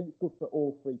 look, I think it's good for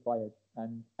all three players,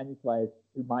 and any players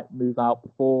who might move out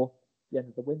before the end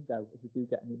of the window, if we do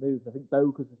get any moves. I think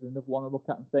Bogus is another one I look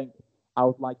at and think I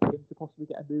would like him to possibly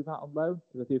get a move out on loan,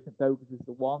 because I do think Bogus is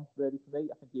the one, really, for me.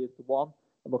 I think he is the one.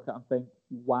 I look at and think,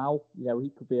 wow, he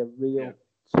could be a real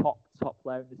top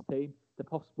player in this team. The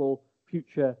possible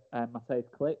future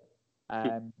Matthäus Klick.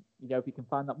 If you can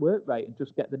find that work rate and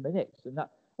just get the minutes, and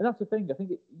that's the thing. I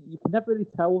think you can never really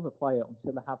tell with a player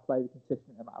until they have played a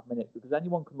consistent amount of minutes, because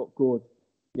anyone can look good.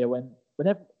 When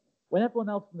everyone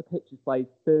else on the pitch has played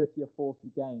 30 or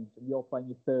 40 games and you're playing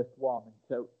your first one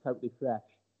and totally fresh,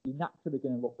 you're naturally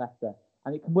going to look better,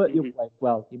 and it can work the other way as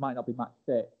well. You might not be match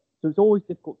fit, so it's always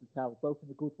difficult to tell, both in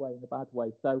the good way and the bad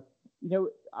way. So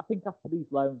I think after these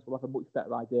loans, we'll have a much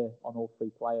better idea on all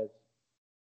three players.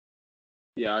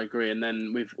 Yeah, I agree. And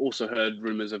then we've also heard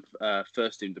rumours of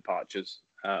first-team departures,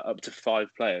 up to 5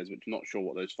 players, which I'm not sure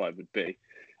what those 5 would be.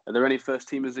 Are there any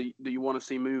first-teamers that you want to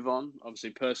see move on? Obviously,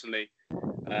 personally,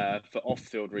 for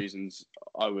off-field reasons,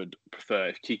 I would prefer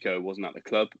if Kiko wasn't at the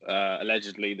club.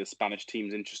 Allegedly, the Spanish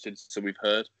team's interested, so we've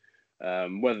heard.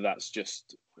 Whether that's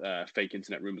just fake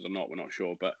internet rumours or not, we're not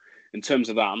sure. But in terms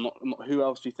of that, I'm not. Who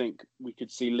else do you think we could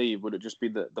see leave? Would it just be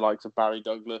the likes of Barry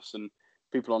Douglas and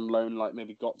people on loan like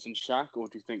maybe Gotts and Shaq, or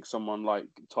do you think someone like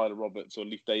Tyler Roberts or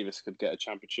Leif Davis could get a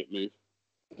championship move?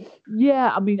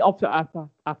 Yeah, I mean, obviously, I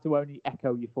have to only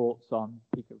echo your thoughts on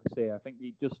Kiko Casilla. I think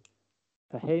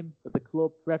for him, for the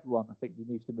club, for everyone, I think he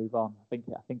needs to move on. I think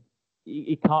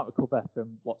he can't recover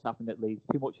from what's happened at Leeds.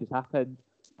 Too much has happened,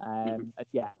 and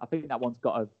yeah, I think that one's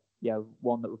got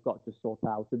one that we've got to sort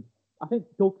out. And I think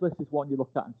Douglas is one you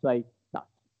look at and say that's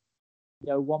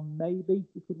one maybe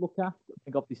we could look at. I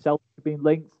think obviously Celtic have been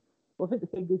linked. But I think the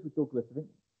thing is with Douglas, I think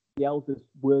the elders'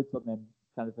 words on him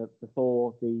kind of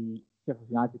before the Sheffield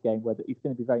United game were that he's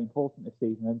going to be very important this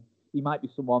season, and he might be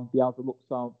someone the elder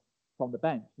looks on from the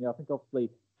bench. I think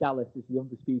obviously Dallas is the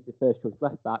undisputed first choice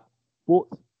left back, but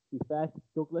to be fair to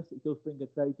Douglas, it does bring a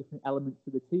very different element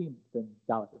to the team than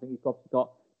Dallas. I think he's obviously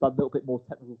got a little bit more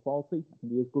technical quality. I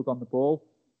think he is good on the ball.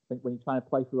 think when you're trying to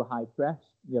play through a high press,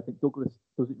 I think Douglas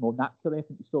does it more naturally. I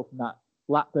think you saw from that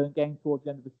Blackburn game towards the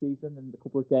end of the season and a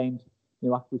couple of games,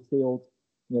 after we sealed,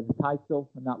 the title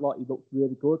and that lot, he looked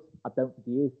really good. I don't think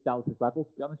he is Dallas' level,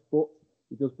 to be honest, but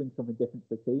he does bring something different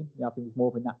to the team. I think he's more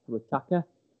of a natural attacker,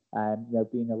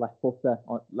 being a left footer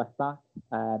or left back.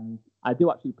 I do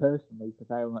actually personally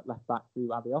prefer him at left back to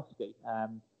Alioski.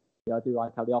 I do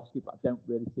like Alioski, but I don't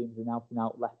really see him as an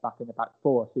out-and-out left back in the back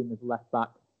four. I see him as a left back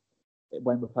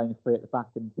when we're playing a three at the back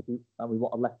and we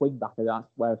want a left wing back. That's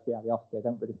where I see Alioski. I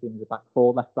don't really see him as a back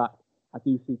four left back. I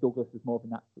do see Douglas as more of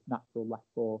a natural left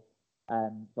four.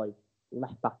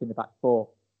 Left back in the back four.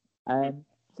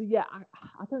 So yeah,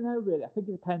 I don't know really. I think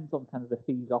it depends on kind of the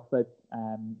fees offered.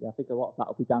 I think a lot of that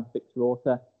will be down to Victor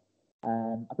Orta.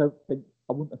 I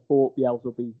wouldn't have thought Bielsa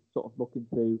will be sort of looking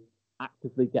to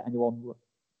actively get anyone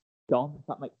gone, if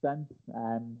that makes sense.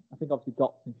 I think obviously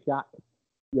Dots and Shaq,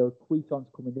 Quayson's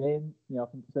coming in. I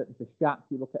think certainly for Shaq,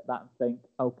 you look at that and think,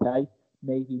 okay,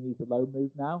 maybe he needs a loan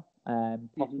move now,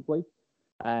 possibly.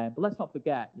 But let's not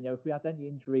forget, if we had any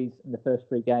injuries in the first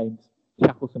three games,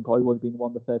 Shackleton probably would have been one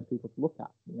of the first people to look at,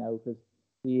 because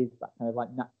he is that kind of like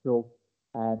natural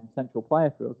central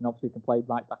player for us, and obviously can play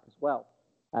right back as well.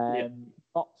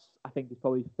 Gotts, I think, is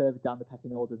probably further down the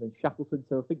pecking order than Shackleton,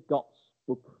 so I think Gotts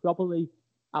will probably,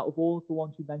 out of all of the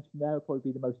ones you mentioned there, will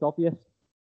probably be the most obvious.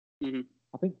 Mm-hmm.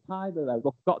 I think Tyler, though,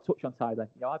 look, I've got to touch on Tyler.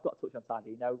 I've got to touch on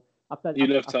Tyler. I've said you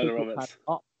love Tyler Roberts.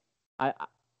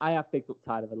 I have picked up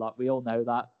Tyler a lot. We all know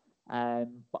that.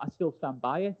 But I still stand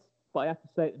by it. But I have to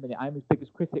say at the minute, I'm his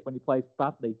biggest critic when he plays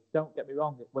badly. Don't get me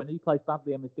wrong. When he plays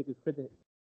badly, I'm his biggest critic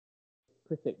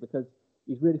because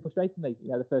he's really frustrated me,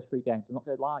 the first three games. I'm not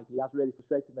going to lie. He has really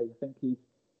frustrated me. I think he's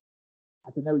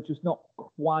just not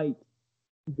quite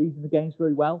reading the games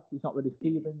very well. He's not really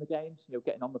feeling the games,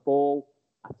 getting on the ball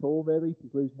at all, really.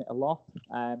 He's losing it a lot.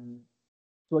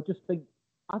 So I just think,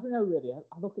 I don't know, really.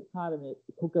 I look at Tyler and it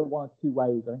could go one of two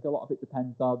ways. I think a lot of it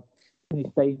depends on can he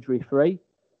stay injury-free.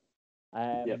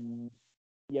 Can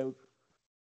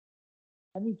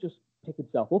he just pick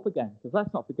himself up again? Because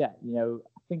let's not forget, I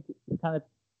think it's kind of,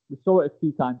 we saw it a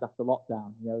few times after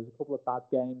lockdown. There's a couple of bad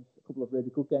games, a couple of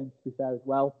really good games, to be fair, as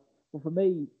well. But for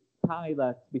me,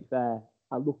 Tyler, to be fair,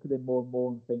 I look at him more and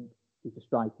more and think he's a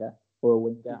striker or a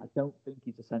winger. I don't think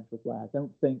he's a central player. I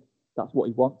don't think that's what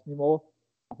he wants anymore.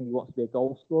 I think he wants to be a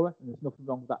goal scorer, and there's nothing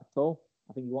wrong with that at all.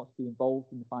 I think he wants to be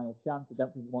involved in the final chance. I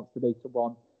don't think he wants to be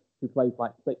someone who plays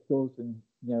like Flick does and,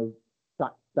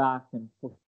 tracks back and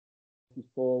pushes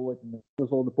forward and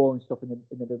does all the boring stuff in the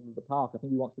middle of the park. I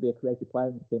think he wants to be a creative player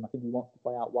in this team. I think he wants to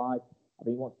play out wide. I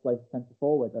think he wants to play centre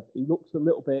forward. He looks a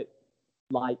little bit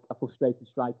like a frustrated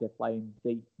striker playing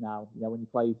deep now, when he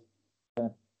plays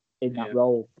in that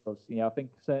role. Because, I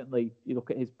think certainly you look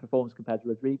at his performance compared to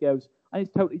Rodrigo's, and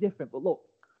it's totally different. But look,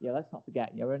 let's not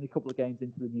forget, we're only a couple of games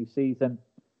into the new season.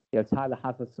 Tyler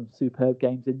has had some superb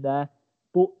games in there.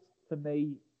 But for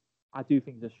me, I do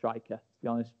think he's a striker, to be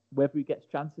honest. Whether he gets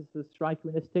chances as a striker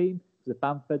in this team, as a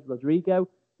Bamford, Rodrigo,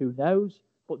 who knows?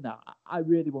 But no, I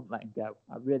really wouldn't let him go.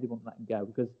 I really wouldn't let him go.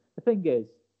 Because the thing is,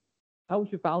 how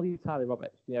would you value Tyler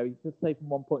Roberts? You could say from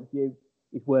one point of view,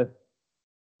 he's worth,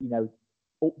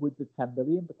 upwards of 10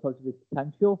 million because of his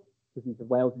potential, because he's a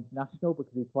Wales international,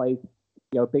 because he played,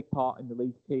 a big part in the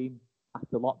league team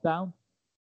after lockdown.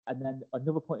 And then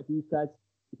another point of view says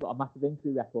he's got a massive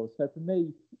injury record. So for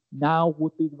me, now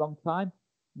would be the wrong time.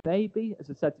 Maybe, as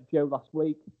I said to Joe last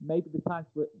week, maybe the time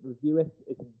to review it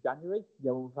is in January.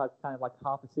 We've had kind of like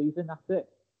half a season after it.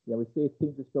 We see if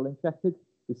teams are still interested.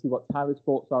 We see what Tyler's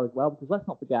thoughts are as well. Because let's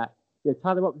not forget,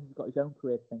 Tyler Roberts has got his own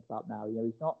career to think about now.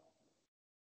 He's not,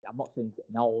 I'm not saying he's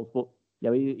getting old, but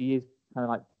he is kind of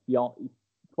like beyond, he's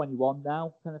 21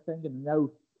 now kind of thing. And I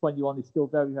know 21 is still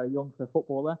very, very young for a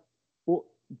footballer. But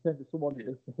in terms of someone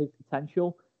with his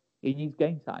potential, he needs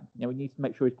game time. He needs to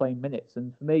make sure he's playing minutes.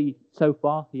 And for me, so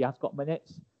far, he has got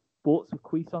minutes. But with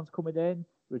Quayson's coming in,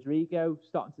 Rodrigo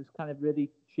starting to kind of really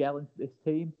gel into this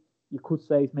team, you could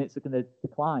say his minutes are going to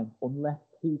decline unless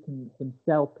he can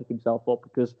himself pick himself up.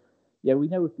 Because, we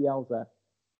know with Bielsa,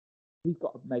 he's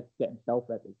got to get himself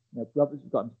ready. Roberts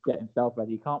has got to get himself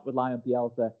ready. You can't rely on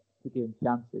Bielsa to give him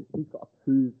chances. He's got to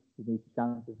prove he needs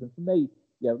chances. And for me,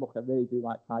 look, I really do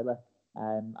like Tyler.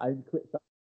 I only criticise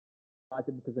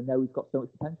him because I know he's got so much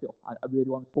potential. I really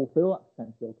want to fulfil that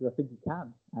potential because I think he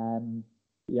can.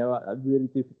 I really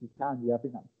do think he can. I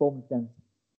think that performance against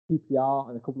QPR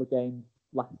and a couple of games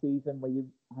last season where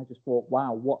I just thought,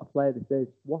 wow, what a player this is.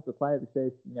 What a player this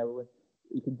is.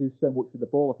 He can do so much with the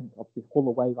ball. I think obviously Hull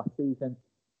away last season,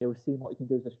 we're seeing what he can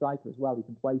do as a striker as well. He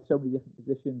can play so many different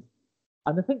positions.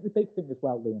 And I think the big thing as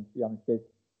well, Liam, to be honest, is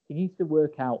he needs to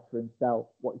work out for himself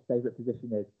what his favourite position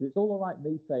is. Because it's all right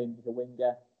me saying he's a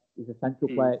winger, he's a central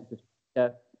player, he's a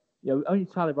striker. Only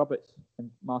Charlie Roberts and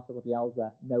Marcelo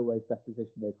Bielsa know where his best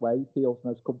position is, where he feels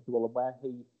most comfortable and where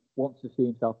he wants to see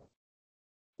himself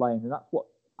playing. And that's what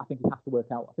I think he has to work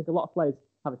out. I think a lot of players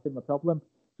have a similar problem,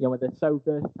 where they're so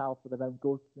versatile for their own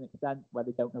good to an extent, where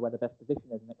they don't know where the best position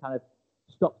is, and it kind of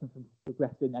stops them from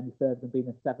progressing any further than being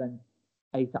a 7,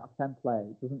 8 out of 10 player.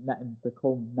 It doesn't let them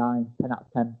become 9, 10 out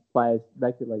of 10 players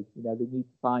regularly. They need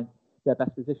to find their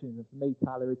best positions. And for me,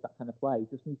 Tyler is that kind of player. He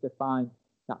just needs to find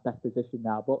that best position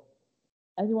now. But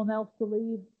anyone else to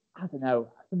leave? I don't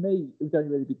know. For me, it would only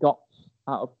really be Gotts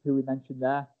out of who we mentioned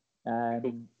there.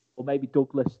 Or maybe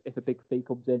Douglas if a big fee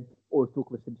comes in, or if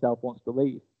Douglas himself wants to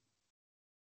leave.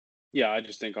 Yeah, I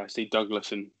just think I see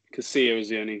Douglas and Casilla as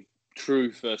the only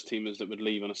true first teamers that would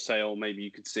leave on a sale. Maybe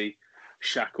you could see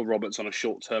Shaq or Roberts on a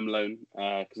short-term loan,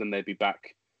 because then they'd be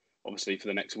back, obviously, for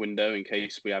the next window in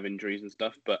case we have injuries and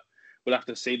stuff. But we'll have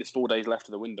to see. There's 4 days left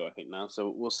of the window, I think, now. So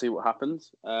we'll see what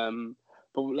happens.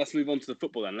 But let's move on to the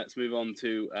football then. Let's move on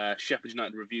to Sheffield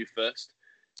United review first.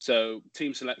 So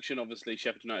team selection, obviously,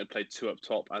 Sheffield United played 2 up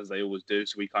top, as they always do.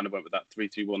 So we kind of went with that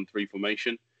 3-2-1-3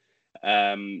 formation.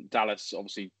 Dallas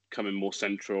obviously coming more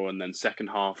central, and then second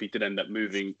half he did end up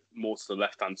moving more to the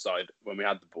left-hand side when we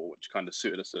had the ball, which kind of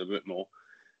suited us a little bit more.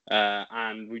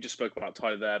 And we just spoke about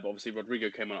Tyler there, but obviously Rodrigo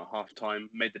came on at half-time,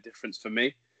 made the difference for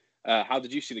me. How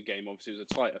did you see the game? Obviously it was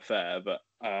a tight affair, but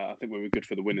I think we were good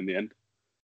for the win in the end.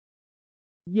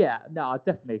 Yeah, no, I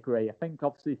definitely agree. I think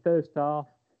obviously first half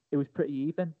it was pretty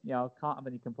even. I can't have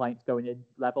any complaints going in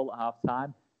level at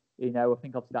half-time. I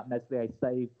think obviously that Meslier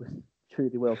save was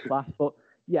truly world class. But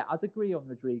yeah, I'd agree on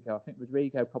Rodrigo. I think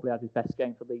Rodrigo probably had his best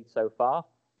game for Leeds so far.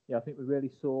 I think we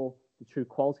really saw the true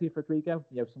quality of Rodrigo.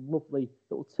 Some lovely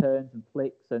little turns and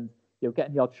flicks, and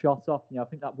getting the odd shot off. I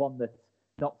think that one that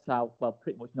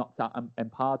pretty much knocked out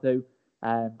Pardew.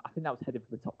 I think that was headed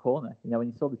for the top corner. When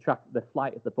you saw the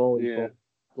flight of the ball, you thought,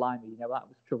 blimey, that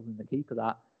was troubling the keeper.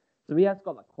 That. So he has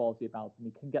got that quality about him.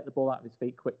 He can get the ball out of his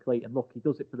feet quickly, and look, he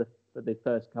does it for the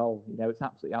first goal. It's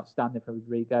absolutely outstanding for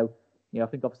Rodrigo. I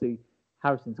think obviously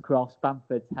Harrison's cross,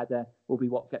 Bamford's header will be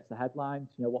what gets the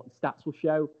headlines. What the stats will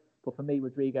show. But for me,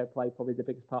 Rodrigo played probably the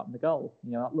biggest part in the goal.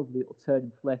 That lovely little turn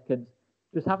and flick, and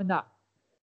just having that.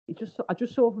 I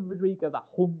just saw from Rodrigo that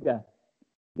hunger,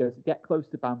 to get close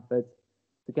to Bamford,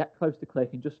 to get close to Click,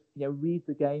 and just read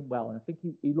the game well. And I think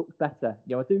he looks better.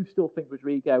 I do still think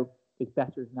Rodrigo is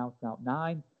better as an out-and-out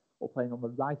 9 or playing on the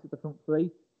right of the front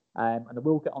 3. And I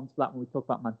will get onto that when we talk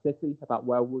about Man City, about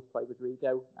where we would play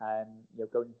Rodrigo,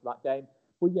 going into that game.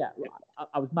 But yeah,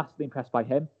 I was massively impressed by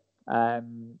him. I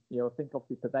think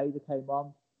obviously Paveda came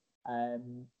on.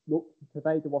 Look,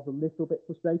 Paveda was a little bit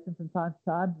frustrating from time to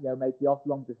time. Made the odd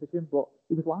wrong decision, but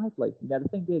he was lively. The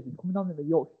thing is, he's coming on in the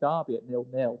Yorkshire Derby at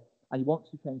 0-0, and he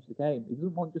wants to change the game. He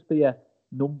doesn't want to just be a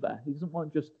number. He doesn't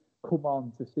want to just come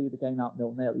on to see the game out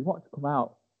 0-0. He wants to come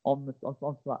out onto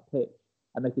that pitch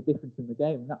and make a difference in the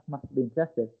game, and that's massively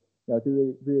impressive. I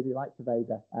do really like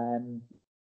Paveda.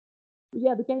 But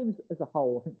yeah, the game as a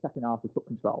whole, I think second half we took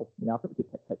control. I think we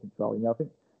did take control. I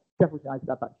think Sheffield United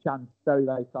had that chance very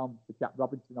late on for Jack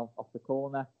Robinson off the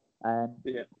corner.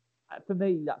 For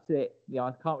me, that's it.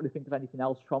 I can't really think of anything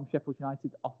else from Sheffield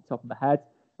United off the top of my head.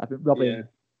 I think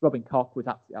Robin Koch was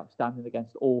absolutely outstanding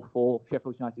against all 4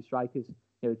 Sheffield United strikers.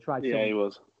 He tried he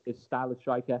was his style of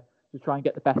striker to try and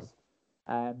get the best.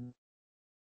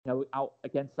 Out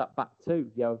against that back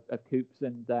 2, of Coops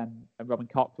and Robin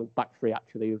Koch, was back 3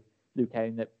 actually, of Luke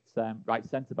Haynes at right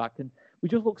centre back, and we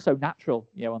just looked so natural,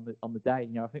 on the day.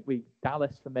 I think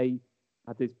Dallas for me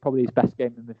had probably his best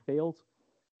game in midfield.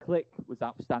 Click was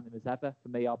outstanding as ever for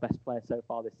me, our best player so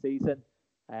far this season.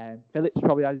 Phillips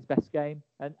probably had his best game,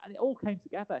 and it all came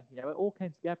together. And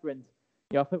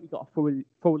I think we got a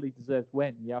thoroughly deserved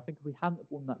win. I think if we hadn't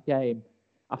won that game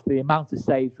after the amount of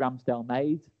saves Ramsdale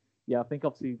made. I think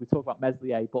obviously we talk about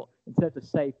Meslier, but in terms of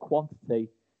save quantity,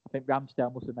 I think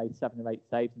Ramsdale must have made 7 or 8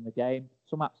 saves in the game.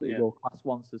 Some absolutely world-class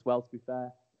ones as well, to be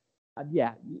fair. And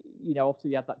yeah, obviously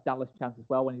he had that Dallas chance as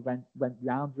well when he went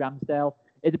round Ramsdale.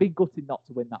 It'd have been gutting not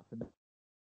to win that for me.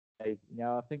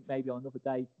 I think maybe on another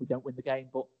day we don't win the game,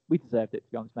 but we deserved it,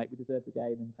 to be honest, mate. We deserved the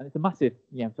game. And it's a massive,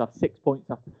 to have 6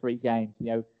 points after 3 games.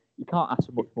 You can't ask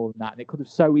for much more than that. And it could have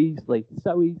so easily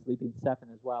been 7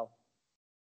 as well.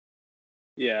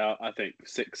 Yeah, I think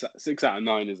 6 out of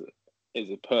 9 is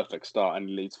a perfect start.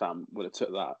 Any Leeds fan would have took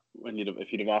that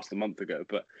if you'd have asked a month ago.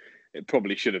 But it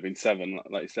probably should have been 7,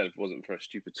 like you said, if it wasn't for a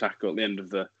stupid tackle at the end of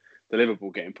the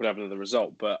Liverpool game, put have another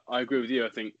result. But I agree with you. I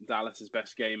think Dallas's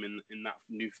best game in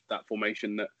that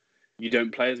formation that you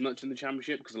don't play as much in the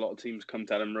Championship because a lot of teams come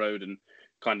to Ellen Road and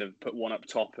kind of put one up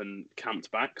top and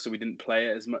camped back. So we didn't play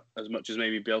it as much as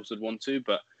maybe Bielsa would want to.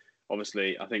 But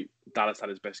obviously, I think Dallas had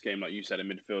his best game, like you said, in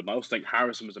midfield. And I also think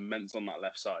Harrison was immense on that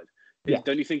left side. Yeah.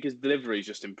 Don't you think his delivery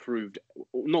just improved?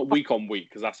 Not week on week,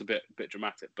 because that's a bit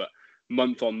dramatic, but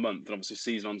month on month, and obviously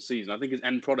season on season. I think his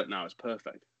end product now is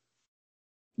perfect.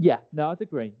 Yeah, no, I'd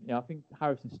agree. I think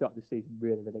Harrison started the season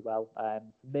really, really well. For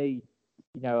me,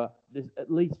 there's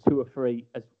at least 2 or 3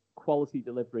 as quality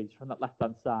deliveries from that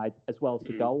left-hand side as well as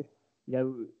the goal.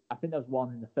 I think there was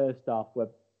one in the first half where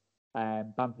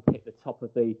Bamford hit the top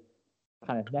of the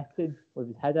kind of netting with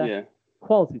his header. Yeah.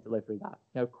 Quality delivery,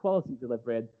 that. Quality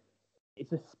delivery. And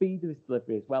it's the speed of his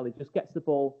delivery as well. He just gets the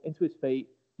ball into his feet,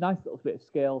 nice little bit of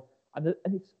skill, and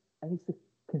it's the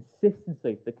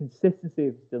consistency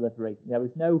of his delivery.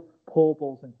 There's no poor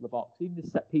balls into the box. Even the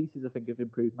set pieces, I think, have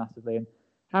improved massively. And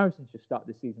Harrison's just started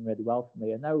the season really well for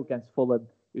me. I know against Fulham,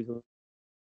 he was a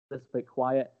little bit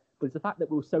quiet, but it's the fact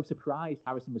that we were so surprised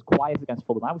Harrison was quiet against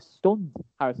Fulham. I was stunned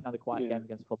Harrison had a quiet game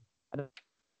against Fulham. And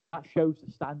that shows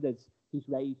the standards he's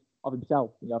raised of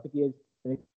himself. I think he is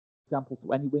an example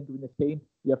to any winger in this team.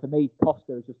 For me,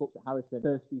 Costa has just looked at Harrison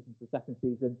first season to the second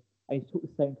season, and he's took the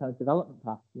same kind of development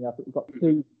path. I think we've got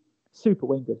 2 super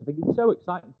wingers. I think it's so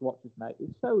exciting to watch this, mate.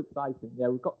 It's so exciting.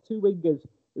 We've got 2 wingers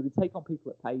who can take on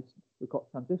people at pace. We've got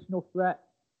transitional threat.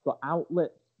 We've got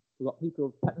outlets. We've got people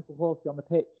with technical quality on the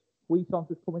pitch. Huijson's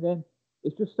just coming in.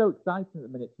 It's just so exciting at the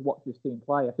minute to watch this team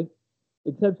play. I think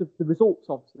in terms of the results,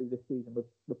 obviously, this season,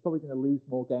 we're probably going to lose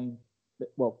more games.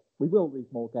 Well, we will lose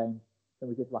more games than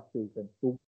we did last season.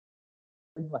 We'll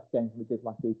win less games than we did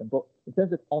last season. But in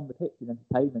terms of on the pitch and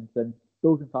entertainment and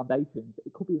building foundations,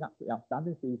 it could be an absolutely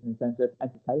outstanding season in terms of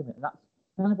entertainment. And that's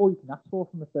kind of all you can ask for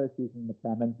from the first season in the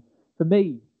Prem. And for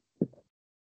me,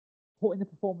 putting a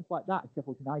performance like that at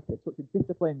Sheffield United, such a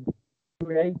disciplined,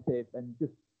 creative, and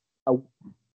just a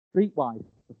streetwise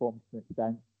performance to an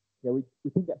extent, we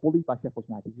didn't get bullied by Sheffield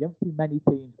United. You don't see many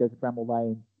teams go to Bramall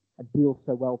Lane and deal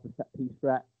so well with set piece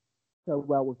threat, so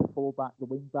well with the fullback, the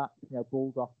wing back,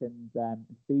 Baldock and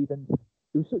Stevens.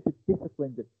 It was such a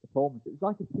disciplined performance. It was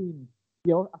like a team.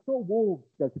 I saw Wolves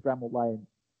go to Bramall Lane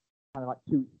kind of like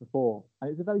 2 weeks before, and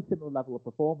it was a very similar level of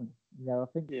performance. I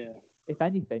think if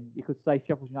anything, you could say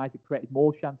Sheffield United created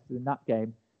more chances in that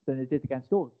game than they did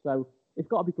against us. So it's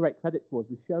got to be great credit to us.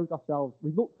 We showed ourselves.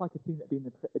 We looked like a team that had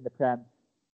been in the Prem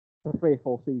for 3 or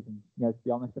 4 seasons. To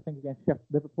be honest, I think against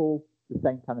Liverpool, the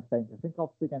same kind of thing. I think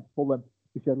obviously against Fulham,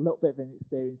 we showed a little bit of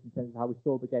inexperience in terms of how we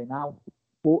saw the game out,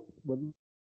 but we're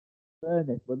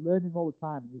learning. We're learning all the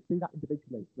time, and you see that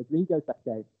individually. Rodrigo's best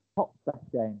game, Pop's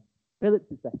best game,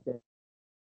 Phillips' best game.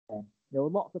 A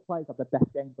lot of the players have their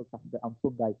best games on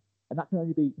Sunday, and that can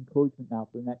only be encouragement now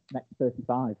for the next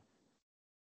 35.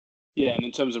 Yeah, and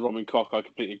in terms of Robin Koch, I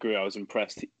completely agree. I was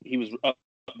impressed. He was up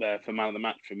there for man of the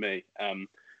match for me. And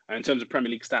in terms of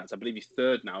Premier League stats, I believe he's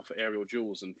 3rd now for aerial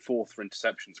duels and 4th for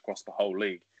interceptions across the whole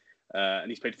league. And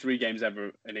he's played 3 games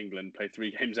ever in England, played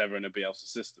 3 games ever in a Bielsa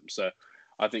system. So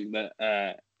I think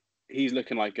that he's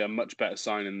looking like a much better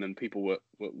signing than people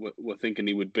were thinking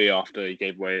he would be after he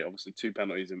gave away, obviously, 2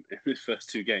 penalties in his first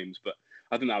 2 games. But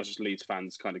I think that was just Leeds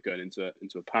fans kind of going into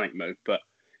a panic mode. But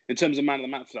in terms of man of the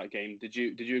match for that game, did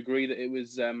you agree that it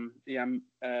was Ian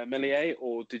Meslier,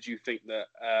 or did you think that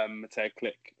Mateo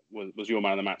Klich was your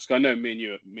man of the match? Because I know me and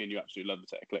you absolutely love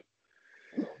Mateo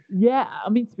Klich. Yeah, I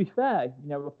mean, to be fair,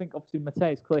 I think obviously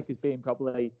Mateo Klich has been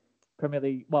probably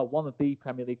one of the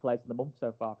Premier League players of the month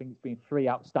so far. I think it's been 3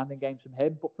 outstanding games from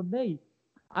him. But for me,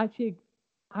 I actually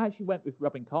went with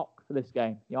Robin Koch for this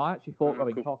game. I actually thought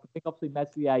Robin Koch. I think obviously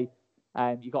Meslier,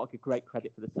 you got to give great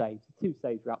credit for the saves. The 2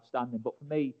 saves were outstanding. But for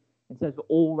me, in terms of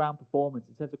all-round performance,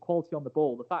 in terms of quality on the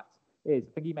ball, the fact is,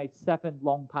 I think he made 7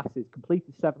 long passes,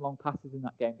 completed 7 long passes in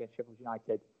that game against Sheffield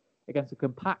United, against a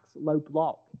compact, low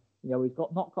block. He's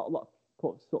not got a lot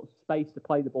of sort of space to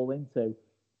play the ball into.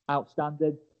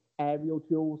 Outstanding. Aerial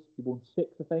duels, he won 6,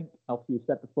 I think. Obviously, you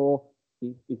said before,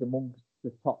 he's amongst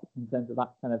the top in terms of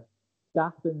that kind of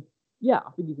stat. And yeah,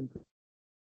 I think he's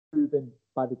improving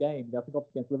by the game. I think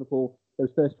obviously against Liverpool,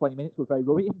 those first 20 minutes were very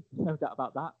worrying. No doubt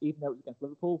about that. Even though it was against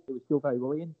Liverpool, it was still very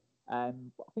worrying. But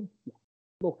I think,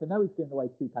 look, I know he's given away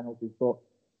 2 penalties, but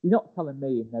you're not telling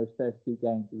me in those first 2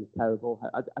 games he was terrible.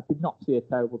 I did not see a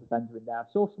terrible defender in there.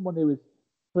 I saw someone who was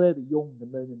clearly young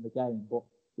and learning the game, but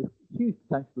there's huge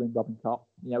potential in Robin Koch.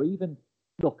 Even,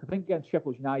 look, I think against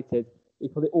Sheffield United, he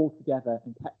put it all together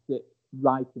and kept it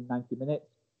right in 90 minutes.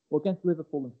 Well, against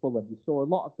Liverpool and Fulham, you saw a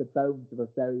lot of the bones of a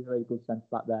very, very good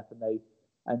centre-back there for me.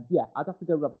 And yeah, I'd have to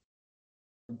go Robin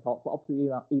Koch, but obviously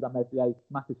Ivan Meslier,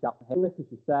 massive shout for him. As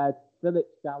you said,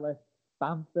 Phillips, Dallas,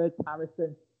 Bamford,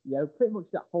 Harrison, pretty much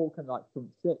that whole kind of like front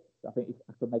six, I think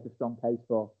I could make a strong case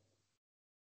for.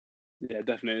 Yeah,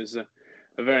 definitely. It was a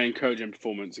very encouraging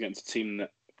performance against a team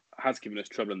that has given us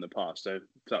trouble in the past. So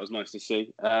that was nice to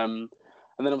see. And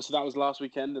then obviously that was last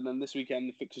weekend. And then this weekend,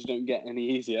 the fixtures don't get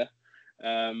any easier.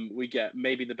 We get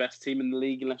maybe the best team in the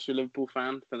league, unless you're a Liverpool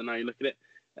fan, depending on how you look at it.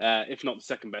 If not the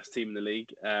second best team in the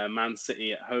league. Man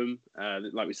City at home.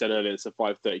 Like we said earlier, it's a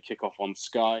 5:30 kickoff on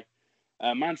Sky.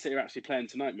 Man City are actually playing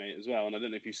tonight, mate, as well. And I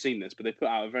don't know if you've seen this, but they put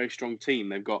out a very strong team.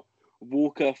 They've got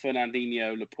Walker,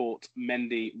 Fernandinho, Laporte,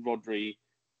 Mendy, Rodri,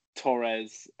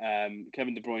 Torres,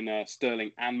 Kevin De Bruyne,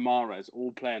 Sterling, and Mahrez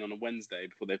all playing on a Wednesday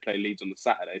before they play Leeds on the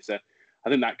Saturday. So I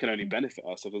think that can only benefit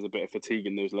us if there's a bit of fatigue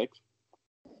in those legs.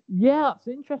 Yeah, that's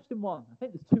an interesting one. I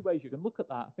think there's two ways you can look at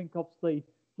that. I think obviously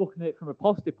looking at it from a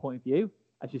positive point of view,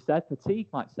 as you said,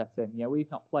 fatigue might set in. We've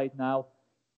not played now.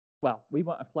 Well, we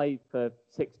won't have played for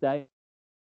 6 days.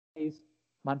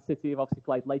 Man City have obviously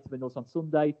played later than us on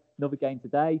Sunday. Another game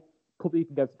today. Could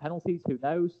even go to penalties. Who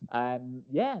knows?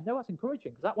 That's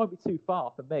encouraging because that won't be too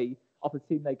far for me of the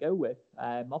team they go with.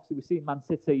 Obviously, we've seen Man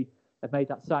City have made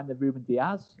that sign of Ruben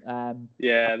Diaz.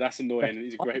 That's annoying.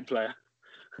 He's a great player.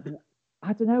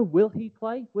 I don't know. Will he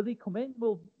play? Will he come in?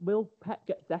 Will Pep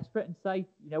get desperate and say,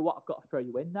 you know what, I've got to throw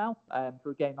you in now for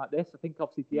a game like this? I think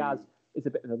obviously Diaz is a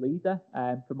bit of a leader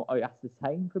from what I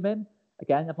ascertained from him.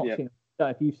 Again, I've not seen. I don't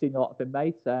know if you've seen a lot of him,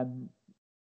 mate. I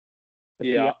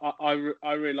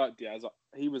really like Diaz.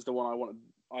 He was the one I wanted.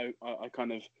 I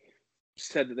kind of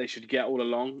said that they should get all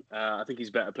along. I think he's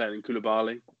a better player than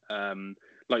Koulibaly.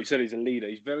 Like you said, he's a leader.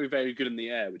 He's very, very good in the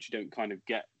air, which you don't kind of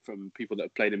get from people that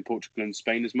have played in Portugal and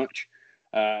Spain as much.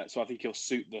 So I think he'll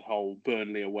suit the whole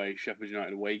Burnley away, Sheffield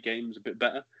United away games a bit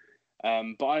better.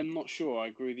 But I'm not sure. I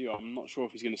agree with you. I'm not sure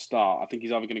if he's going to start. I think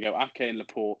he's either going to go Ake and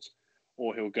Laporte,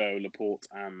 or he'll go Laporte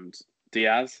and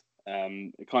Diaz.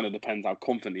 It kind of depends how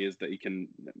confident he is that he can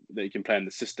play in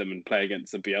the system and play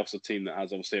against the Bielsa team that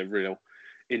has obviously a real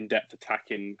in-depth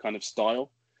attacking kind of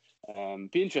style.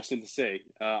 Be interesting to see.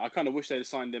 I kind of wish they'd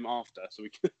signed him after so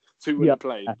we would have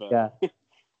played. But... Yeah.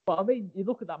 But I mean, you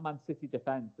look at that Man City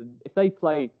defence, and if they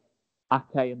played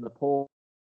Ake and Laporte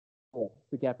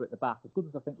together at the back, as good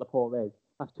as I think Laporte is,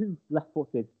 that's two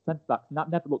left-footed centre backs, and that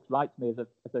never looks right to me as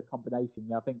a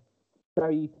combination. I think it's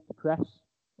very easy to press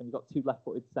when you've got two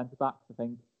left-footed centre backs. I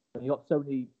think when you've got so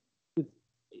many,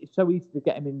 it's so easy to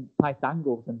get them in tight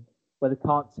angles, and where they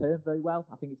can't turn very well.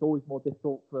 I think it's always more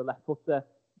difficult for a left footer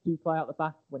to play out the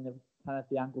back when the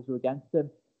angles are against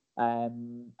them.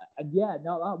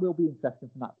 That will be interesting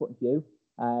from that point of view.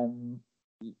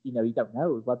 You don't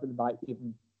know whether they might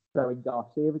even throw in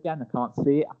Garcia again. I can't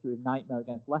see it after his nightmare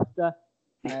against Leicester.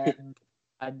 Who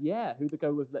they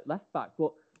go with left back.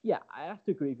 But yeah, I have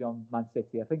to agree with you on Man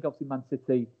City. I think obviously Man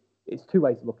City, it's two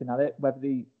ways of looking at it. Whether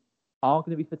they are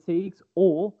going to be fatigued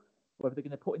or whether they're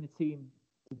going to put in a team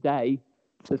today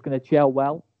that's going to gel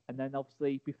well. And then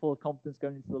obviously before confidence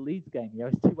going into the Leeds game,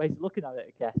 it's two ways of looking at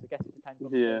it. I guess it depends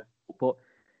on the game. But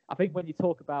I think when you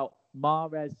talk about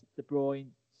Mahrez, De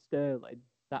Bruyne, Sterling,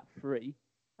 that three,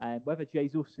 and whether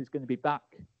Jesus is going to be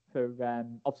back for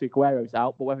obviously Aguero's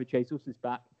out, but whether Jesus is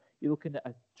back, you're looking at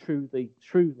a truly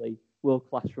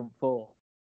world-class front four.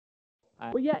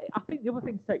 I think the other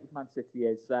thing to take with Man City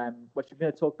is, which we're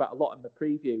going to talk about a lot in the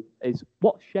preview, is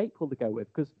what shape will they go with?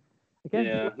 Because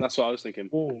again, that's what I was thinking.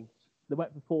 They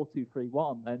went for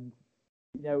 4-2-3-1, and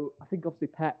I think obviously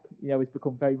Pep, has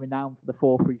become very renowned for the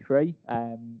 4-3-3,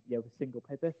 the single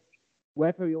pivot.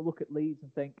 Whether you'll look at Leeds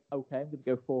and think, okay, I'm going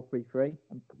to go 4-3-3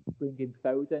 and bring in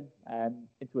Foden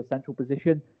into a central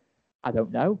position, I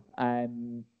don't know. I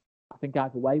think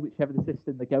either way, whichever the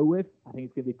system they go with, I think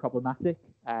it's going to be problematic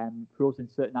for us in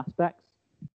certain aspects.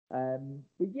 I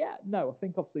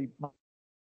think obviously Man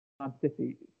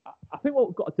City, I think what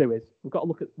we've got to do is we've got to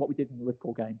look at what we did in the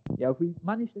Liverpool game. If we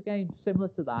manage the game similar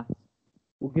to that,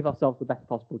 we'll give ourselves the best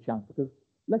possible chance. Because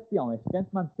let's be honest,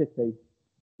 against Man City,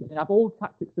 you can have all the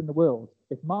tactics in the world.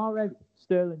 If Mahrez,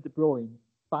 Sterling, De Bruyne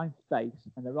find space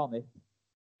and they're on it,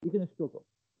 you're going to struggle.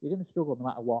 You're going to struggle no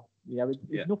matter what. There's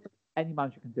nothing any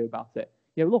manager can do about it.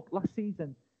 Look, last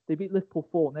season they beat Liverpool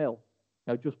 4-0.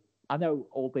 I know,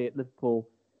 albeit Liverpool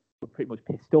were pretty much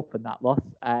pissed up in that loss.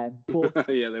 But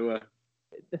yeah, they were.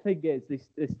 The thing is, they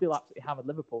still absolutely hammered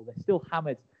Liverpool. They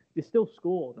still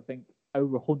scored, I think,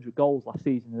 over 100 goals last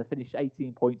season, and they finished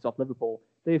 18 points off Liverpool.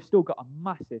 They've still got a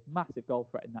massive, massive goal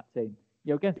threat in that team.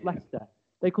 Against Leicester,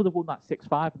 they could have won that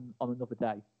 6-5 on another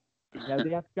day.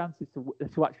 They had chances to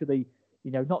actually,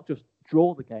 not just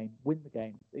draw the game, win the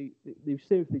game. They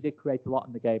seriously did create a lot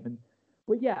in the game.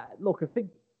 Look, I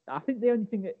think the only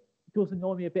thing that does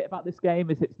annoy me a bit about this game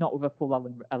is it's not with a full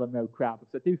Ellen Road crowd,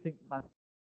 because I do think Man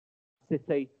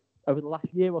City over the last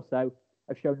year or so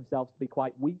have shown themselves to be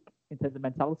quite weak in terms of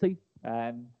mentality.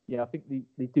 I think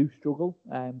they do struggle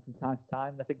from time to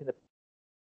time. I think in the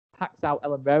packed out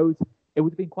Ellen Road, it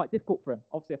would have been quite difficult for them.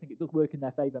 Obviously, I think it does work in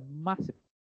their favour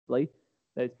massively.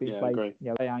 It's been played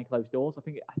behind closed doors.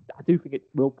 I do think it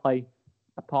will play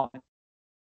a part in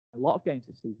a lot of games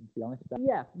this season, to be honest.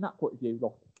 From that point of view,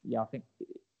 look, I think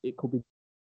it could be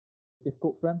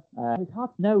difficult for them. It's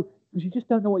hard to know because you just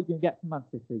don't know what you're going to get from Man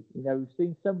City. We've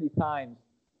seen so many times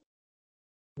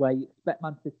where you expect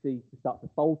Man City to start to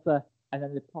falter and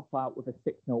then they pop out with a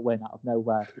 6-0 win out of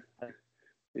nowhere.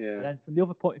 And then from the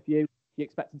other point of view, you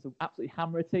expect them to absolutely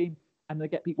hammer a team and they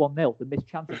get beat 1-0. They miss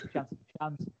chance after chance after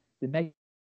chance. They make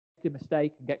a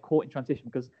mistake and get caught in transition,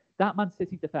 because that Man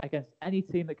City defense against any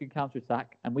team that can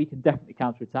counter-attack, and we can definitely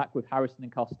counter-attack with Harrison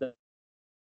and Costa.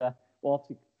 Well,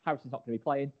 obviously, Harrison's not going to be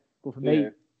playing, but for me,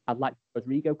 I'd like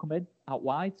Rodrigo come in out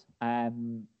wide.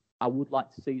 I would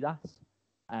like to see that.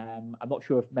 I'm not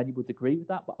sure if many would agree with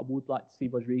that, but I would like to see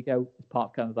Rodrigo as part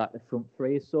of kind of like the front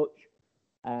three as such.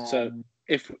 So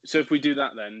if we do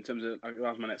that, then in terms of, that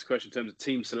was my next question, in terms of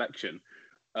team selection,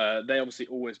 they obviously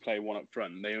always play one up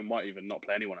front. They might even not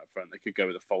play anyone up front. They could go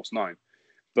with a false 9,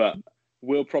 but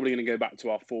we're probably going to go back to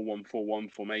our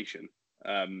 4-1-4-1 formation.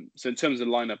 So in terms of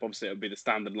lineup, obviously it would be the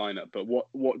standard lineup. But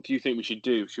what do you think we should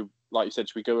do? Like you said,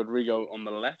 should we go Rodrigo on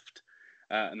the left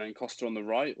and then Costa on the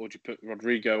right, or do you put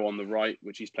Rodrigo on the right,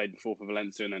 which he's played before for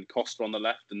Valencia, and then Costa on the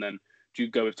left, and then do you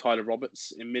go with Tyler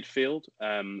Roberts in midfield,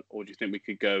 or do you think we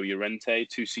could go Llorente,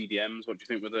 2 CDMs? What do you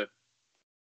think with the?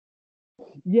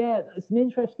 Yeah, it's an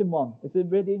interesting one. It's a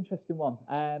really interesting one.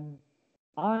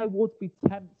 I would be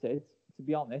tempted, to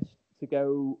be honest, to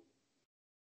go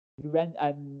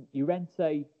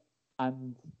Llorente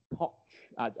and Koch.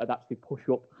 I'd actually push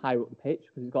up higher up the pitch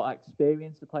because he's got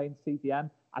experience of playing CDM.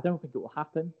 I don't think it will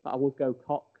happen, but I would go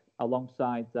Koch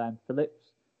alongside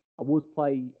Phillips. I would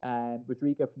play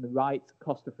Rodrigo from the right,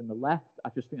 Costa from the left. I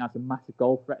just think that's a massive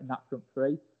goal threat in that front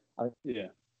three.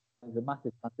 There's a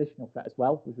massive transitional threat as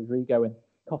well with Rodrigo and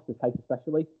Costa's pace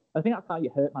especially. I think that's how you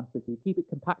hurt Man City. You keep it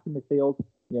compact in midfield.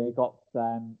 You've got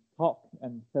Koch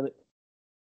and Phillips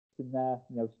in there,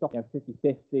 stop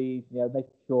 50-50s, making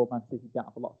sure Man City don't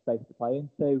have a lot of space to play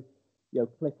into.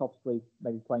 Click obviously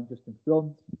maybe playing just in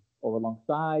front or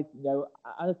alongside.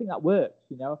 I think that works.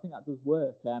 I think that does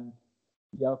work.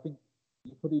 I think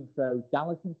you could even throw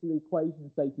Dallas into the equation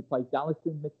and say you play Dallas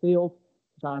in midfield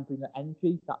to try and bring the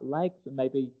energy, that legs, and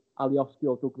maybe Alioski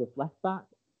or Douglas left back.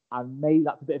 And maybe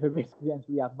that's a bit of a risk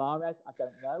against Riyad Mahrez. I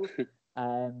don't know.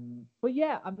 But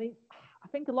yeah, I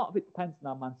think a lot of it depends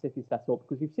on how Man City set up,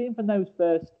 because you've seen from those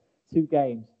first 2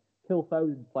 games, Phil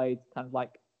Foden played kind of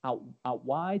like out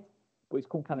wide, but he's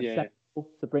come kind of central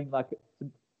to bring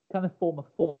to kind of form a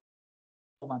full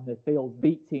man midfield,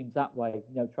 beat teams that way.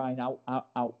 Try and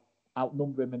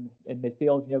outnumber him in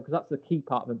midfield. Because that's the key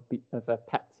part of a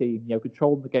Pep team.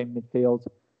 Controlling the game in midfield,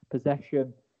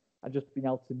 possession, and just being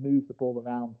able to move the ball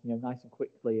around, nice and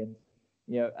quickly. And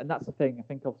and that's the thing. I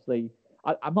think obviously.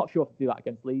 I'm not sure if to do that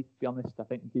against Leeds, to be honest. I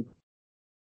think they do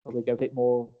probably go a bit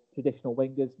more traditional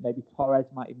wingers. Maybe Torres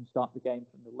might even start the game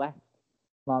from the left,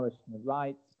 Mahrez from the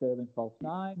right, Sterling false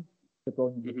 9, De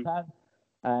Bruyne number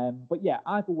 10. But yeah,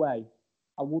 either way,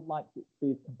 I would like it to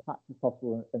be as compact as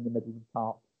possible in the middle of the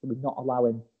park, so we're not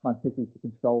allowing Man City to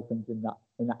control things in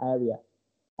that area.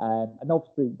 And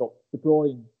obviously, look, De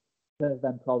Bruyne, their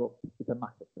end product is a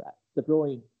massive threat. De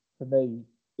Bruyne, for me,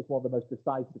 is one of the most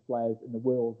decisive players in the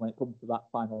world when it comes to that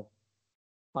final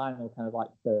kind of like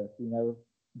third. In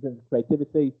terms of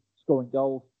creativity, scoring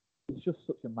goals, he's just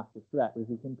such a massive threat because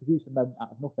he can produce a moment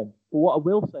out of nothing. But what I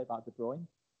will say about De Bruyne,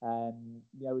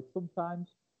 is sometimes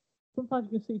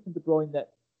you can see from De Bruyne that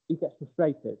he gets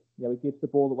frustrated. He gives the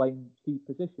ball away in key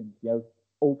positions.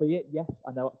 Albeit, yes,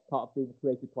 I know it's part of being a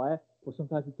creative player, but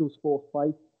sometimes he does force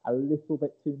play a little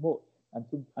bit too much,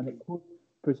 and it could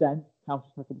present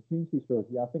counter-attack opportunities for us.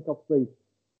 I think obviously,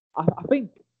 I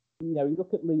think you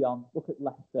look at Lyon, look at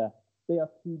Leicester. They are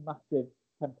 2 massive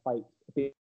templates of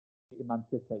beating Man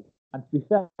City. And to be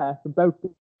fair, from both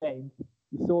games,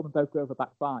 you saw them both go over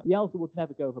back 5. Bielsa would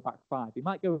never go over back 5. He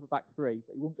might go over back 3,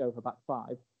 but he wouldn't go over back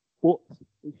 5. But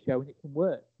he's shown it can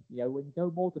work. When you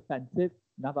go more defensive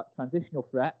and have that transitional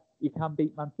threat, you can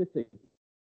beat Man City.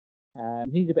 You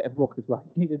need a bit of luck as well.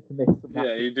 You need him to miss some.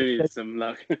 Yeah, you do need some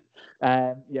luck.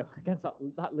 Against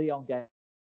that Lyon game,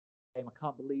 I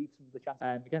can't believe some of the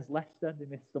chances. Against Leicester, they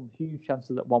missed some huge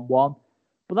chances at 1-1.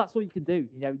 But that's all you can do.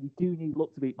 You do need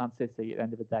luck to beat Man City at the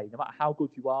end of the day. No matter how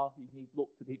good you are, you need luck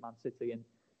to beat Man City. And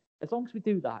as long as we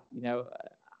do that,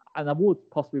 and I would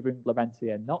possibly bring Llorente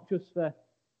in, not just for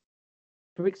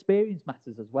experience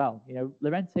matters as well.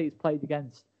 Llorente has played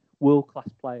against world-class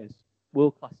players,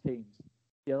 world-class teams.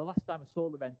 The last time I saw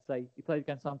Llorente, he played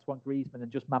against Antoine Griezmann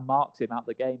and just man-marks him out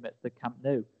the game at the Camp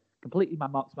Nou. Completely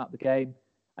man-marks him out the game.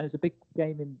 And it's a big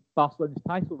game in Barcelona's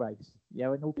title race.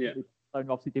 And ultimately,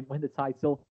 Barcelona obviously didn't win the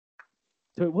title.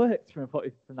 So it worked from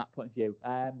that point of view.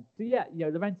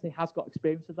 Llorente has got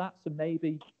experience of that. So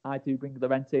maybe I do bring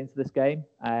Llorente into this game.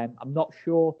 I'm not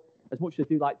sure, as much as I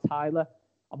do like Tyler,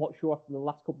 I'm not sure after the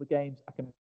last couple of games I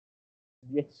can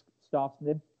risk starting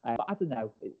him. But I don't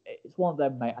know. It's one of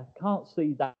them, mate. I can't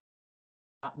see that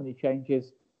many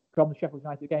changes from the Sheffield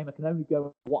United game. I can only go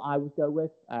with what I would go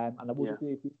with. And I would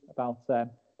agree with you about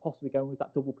possibly going with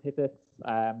that double pivot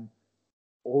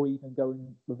or even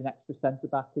going with an extra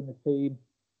centre-back in the team.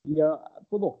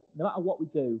 But look, no matter what we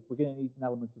do, we're going to need an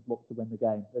element of luck to win the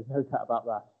game. There's no doubt about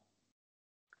that.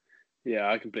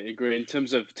 Yeah, I completely agree. In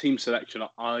terms of team selection,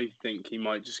 I think he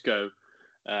might just go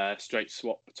straight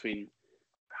swap between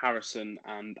Harrison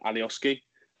and Alioski.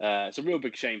 It's a real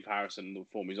big shame for Harrison, the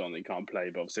form he's on, that he can't play,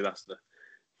 but obviously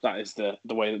that is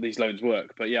the way that these loans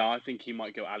work. But yeah, I think he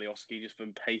might go Alioski just for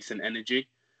pace and energy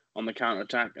on the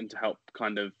counter-attack and to help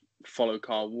kind of follow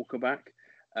Kyle Walker back.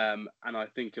 And I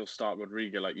think he'll start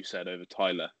Rodrigo, like you said, over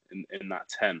Tyler in that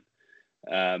 10.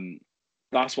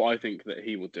 That's what I think that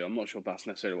he will do. I'm not sure if that's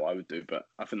necessarily what I would do, but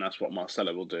I think that's what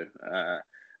Marcelo will do.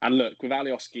 And look, with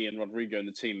Alioski and Rodrigo in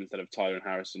the team instead of Tyler and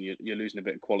Harrison, you're losing a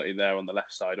bit of quality there on the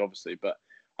left side, obviously. But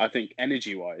I think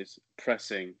energy-wise,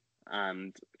 pressing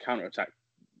and counter-attack,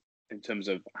 in terms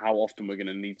of how often we're going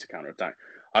to need to counter-attack,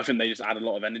 I think they just add a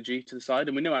lot of energy to the side.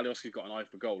 And we know Alioski's got an eye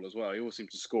for goal as well. He always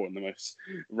seems to score in the most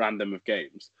random of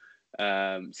games.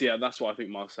 That's what I think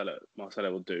Marcelo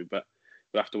will do. But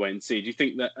we'll have to wait and see. Do you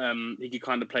think that he could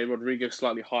kind of play Rodrigo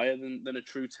slightly higher than a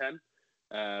true 10?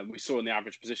 We saw in the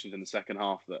average positions in the second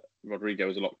half that Rodrigo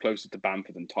was a lot closer to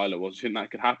Bamford than Tyler was. Do you think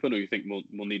that could happen, or you think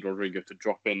we'll need Rodrigo to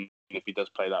drop in if he does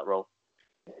play that role?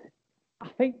 I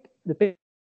think the big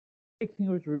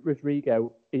thing with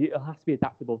Rodrigo, it has to be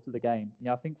adaptable to the game.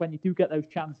 I think when you do get those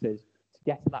chances to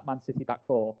get to that Man City back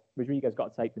four, Rodrigo's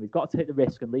got to take them. He's got to take the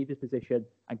risk and leave his position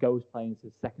and go as playing as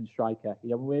a second striker.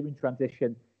 When we're in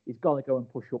transition, he's got to go and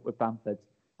push up with Bamford.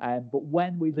 But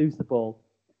when we lose the ball,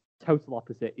 total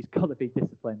opposite. He's got to be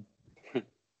disciplined.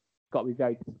 Got to be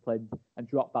very disciplined and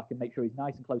drop back and make sure he's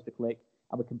nice and close to Click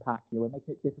and we're compact. We're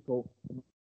making it difficult for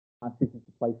to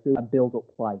play through and build up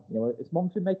play. As long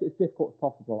as we make it as difficult as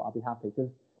possible, I'll be happy.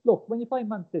 Because look, when you're playing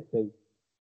Man City,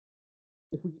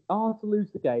 if we are to lose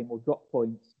the game or drop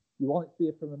points, you want it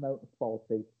to be from a moment of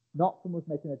quality, not from us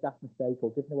making a daft mistake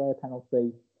or giving away a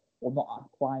penalty or not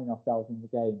applying ourselves in the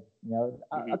game.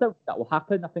 I don't think that will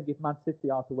happen. I think if Man City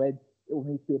are to win, it will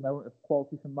need to be a moment of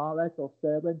quality from Mahrez or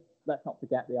Sterling. Let's not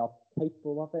forget they are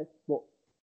capable of it. But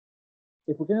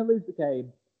if we're going to lose the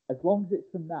game, as long as it's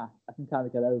from that, I can kind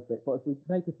of get over it. But if we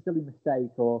make a silly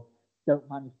mistake or don't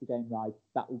manage the game right,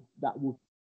 that will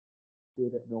be a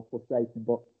bit more frustrating.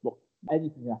 But look,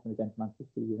 anything can happen against Man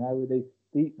City.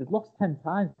 They've lost 10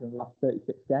 times in the last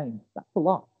 36 games. That's a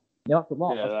lot. That's a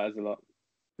lot. Yeah, that is a lot.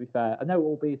 To be fair, I know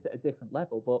albeit at a different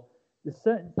level, but there's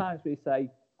certain times where you say,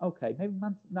 okay, maybe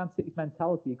Man City's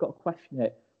mentality, you've got to question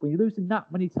it. When you're losing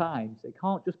that many times, it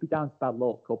can't just be down to bad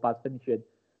luck or bad finishing.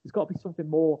 There's got to be something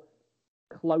more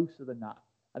closer than that.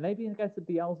 And maybe against a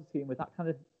Bielsa team with that kind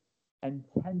of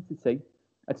intensity,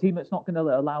 a team that's not going to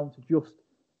allow them to just...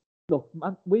 Look,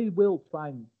 we will try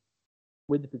and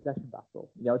win the possession battle.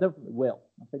 I don't think we will.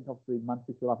 I think obviously Man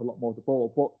City will have a lot more of the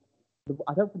ball, but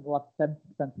I don't think we'll have 70%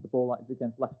 of the ball like it is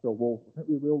against Leicester or Wolves. I think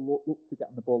we will look to get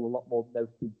on the ball a lot more than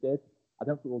those teams did. I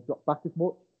don't think we'll drop back as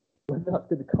much. Whether that's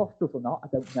going to cost us or not, I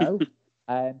don't know.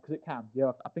 Because it can.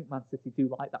 I think Man City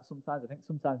do like that sometimes. I think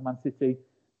sometimes Man City,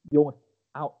 they almost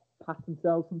out-pass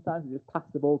themselves sometimes. They just pass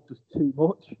the ball just too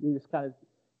much. You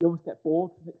almost get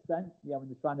bored to an extent. When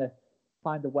they're trying to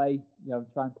find a way,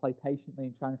 try and play patiently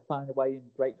and trying to find a way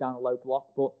and break down a low block.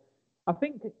 But I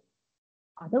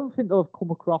don't think they'll have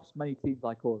come across many teams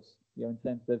like us, in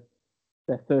terms of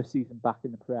their first season back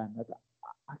in the Prem.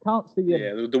 I can't see them.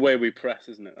 Yeah, the way we press,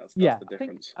 isn't it? That's the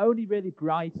difference. I think only really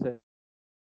Brighton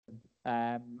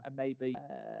and maybe,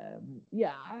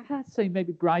 I'd say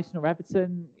maybe Brighton or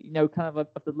Everton, kind of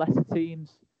the lesser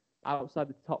teams outside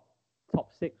the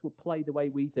top six will play the way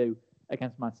we do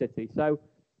against Man City. So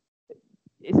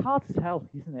it's hard to tell,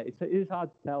 isn't it? It is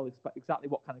hard to tell exactly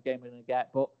what kind of game we're going to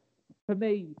get, but for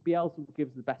me, Bielsa will give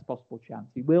us the best possible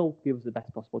chance. He will give us the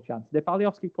best possible chance. And if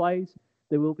Alioski plays,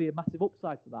 there will be a massive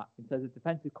upside for that in terms of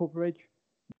defensive coverage,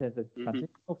 in terms of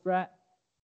transitional threat,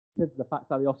 in terms of the fact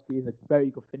that Alioski is a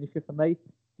very good finisher for me.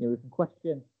 we can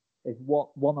question is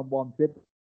what one-on-one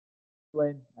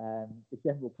dribbling, the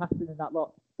general passing and that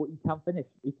lot, but he can finish.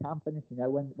 He can finish.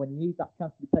 When he needs that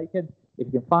chance to be taken, if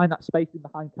he can find that space in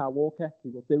behind Kyle Walker, he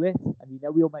will do it, and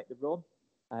he'll make the run.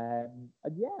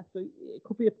 So it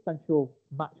could be a potential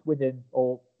match-winning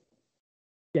or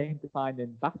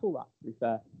game-defining battle. That, to be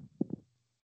fair.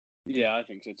 Yeah, I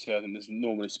think so too. I think there's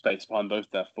normally space behind both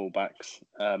their fullbacks,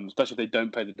 especially if they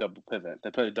don't play the double pivot. If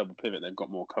they play the double pivot, they've got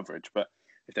more coverage. But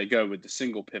if they go with the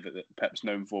single pivot that Pep's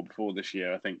known for before this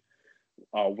year, I think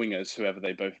our wingers, whoever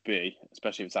they both be,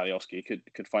 especially if it's Alioski,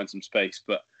 could find some space.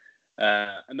 But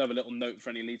another little note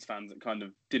for any Leeds fans that kind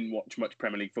of didn't watch much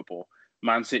Premier League football: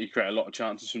 Man City create a lot of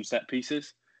chances from set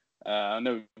pieces. I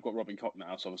know we've got Robin Koch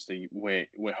now, so obviously we're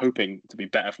hoping to be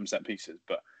better from set pieces,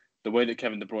 but the way that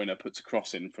Kevin De Bruyne puts a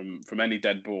cross in from any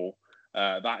dead ball,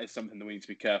 that is something that we need to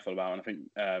be careful about. And I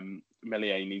think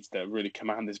Meslier needs to really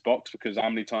command his box, because how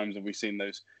many times have we seen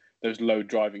those low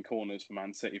driving corners for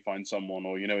Man City find someone,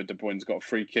 or De Bruyne's got a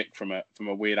free kick from a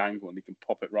weird angle and he can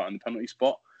pop it right in the penalty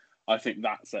spot. I think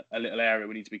that's a little area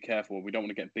we need to be careful. We don't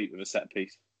want to get beat with a set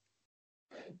piece.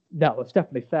 No, it's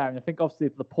definitely fair. And I think obviously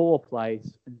if Laporte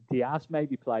plays and Diaz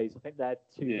maybe plays, I think they're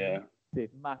two. Yeah.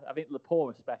 I think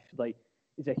Laporte especially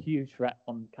is a huge threat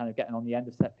on kind of getting on the end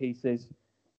of set pieces.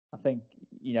 I think,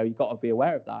 you've got to be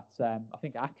aware of that. I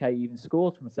think Ake even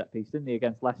scored from a set piece, didn't he,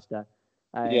 against Leicester?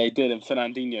 Yeah, he did. And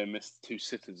Fernandinho missed 2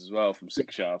 sitters as well from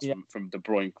 6 yards from De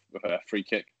Bruyne with a free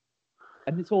kick.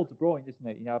 And it's all De Bruyne, isn't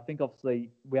it? I think obviously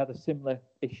we had a similar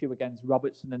issue against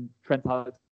Robertson and Trent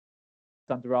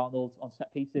Alexander-Arnold on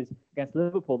set pieces against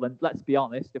Liverpool. And let's be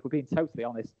honest, if we're being totally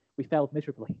honest, we failed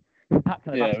miserably.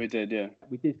 We did, yeah.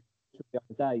 We did the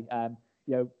other day.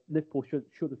 Liverpool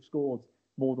should have scored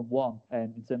more than one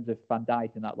in terms of Van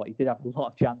Dijk and that. He did have a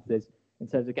lot of chances in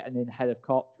terms of getting in ahead of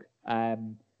Koch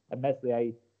and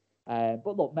Meslier.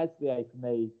 But look, Meslier for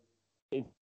me is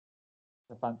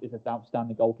an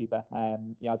outstanding goalkeeper. I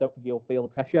don't think he'll feel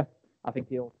the pressure. I think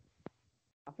he'll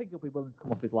be willing to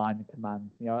come off his line and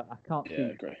command. I can't see. Yeah, I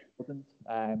agree. He doesn't.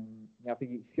 I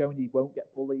think he's shown he won't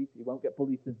get bullied. He won't get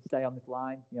bullied to stay on this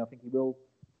line. I think he will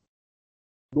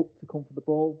look to come for the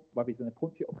ball. Whether he's going to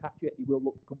punch it or catch it, he will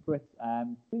look to come for it.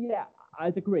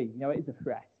 I'd agree. It is a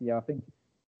threat. I think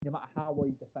no matter how well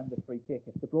you defend a free kick,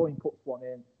 if De Bruyne puts one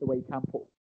in the way he can put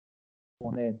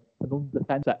one in, an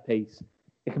undefended set piece,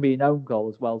 it can be an own goal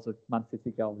as well as a Man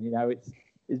City goal.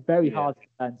 It's very hard to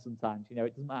defend sometimes. It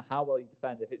doesn't matter how well you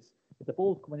defend. If the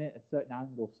ball's coming in at a certain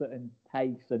angle, certain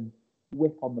pace and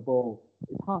whip on the ball,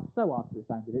 it's so hard to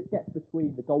defend it. It gets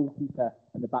between the goalkeeper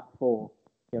and the back four.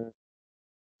 The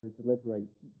delivery.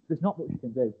 There's not much you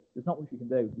can do.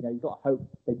 You've got to hope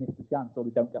they miss the chance or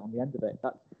they don't get on the end of it.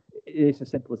 It is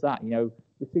as simple as that. We've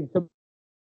seen so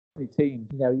many teams.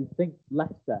 You think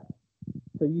Leicester,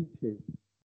 Soyuncu,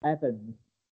 Evans,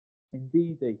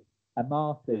 Ndidi,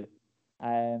 Amati,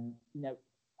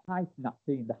 height in that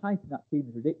team. The height in that team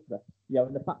is ridiculous.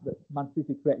 And the fact that Man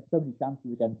City created so many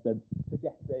chances against them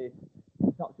suggests that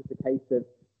it's not just a case of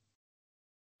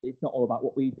it's not all about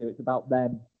what we do. It's about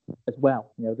them as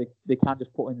well. They can't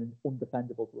just put in an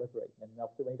undefendable delivery. And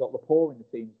obviously when you got Laporte in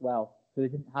the team as well, so they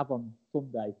didn't have on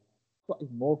Sunday, got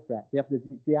even more threat. They have the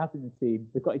Diaz in the team,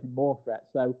 they've got even more threat.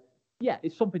 So yeah,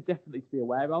 it's something definitely to be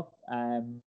aware of.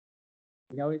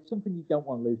 It's something you don't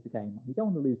want to lose the game. You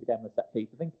don't want to lose the game on a set piece.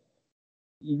 I think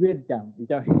you really don't. You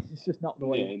don't. It's just not the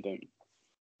way. Yeah, you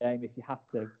don't. If you have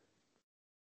to.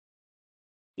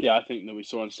 Yeah, I think that we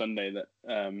saw on Sunday that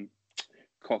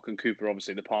Koch and Cooper,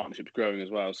 obviously the partnership's growing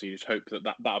as well. So you just hope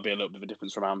that'll be a little bit of a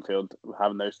difference from Anfield,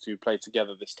 having those two play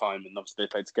together this time. And obviously they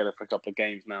played together for a couple of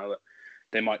games now, that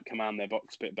they might command their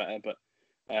box a bit better. But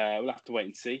we'll have to wait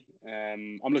and see.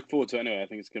 I'm looking forward to it anyway. I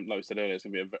think it's going, like we said earlier, it's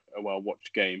going to be a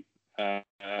well-watched game. Are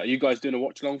you guys doing a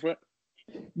watch-along for it?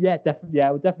 Yeah, definitely.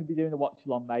 Yeah, we'll definitely be doing a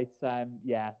watch-along, mate.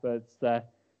 But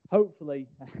hopefully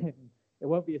it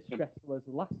won't be as stressful as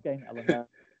the last game at Elland.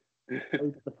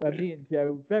 For me and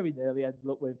Joe very nearly ended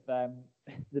up with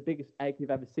the biggest egg we've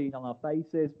ever seen on our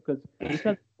faces, because we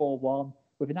said 4-1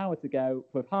 with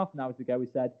half an hour to go. We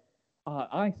said,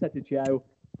 I said to Joe,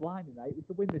 blimey mate, we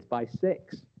could win this by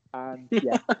 6. And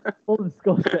yeah, Fulham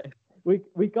scored it.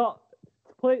 We got,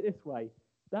 to put it this way,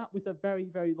 that was a very,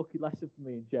 very lucky lesson for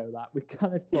me and Joe. That we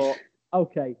kind of thought,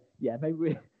 okay, yeah, maybe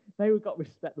we've got to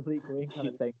respect the league we're in, kind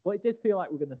of thing. But it did feel like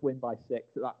we were going to win by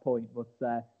 6 at that point.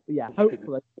 But yeah,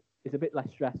 hopefully it's a bit less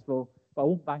stressful. But I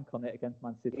won't bank on it against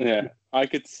Man City. Yeah, I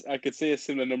could see a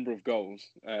similar number of goals,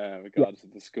 regardless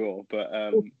of the score. But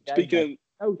speaking,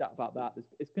 no doubt about that.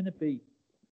 It's going to be,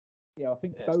 I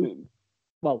think both.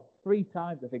 Well, 3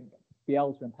 times I think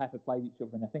Bielsa and Pep have played each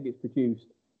other, and I think it's produced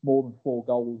more than 4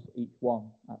 goals each one,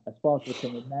 as far as I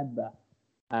can remember.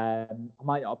 I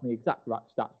might not have the exact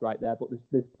stats right there, but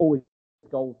there's always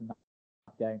goals in that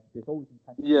game. There's always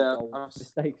intentional goals,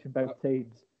 mistakes from both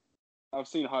teams. I've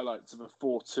seen highlights of a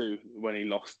 4-2 when he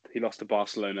lost to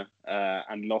Barcelona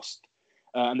and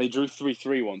they drew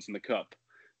 3-3 once in the cup.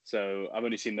 So I've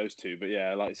only seen those two, but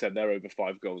yeah, like I said, they're over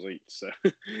 5 goals each. So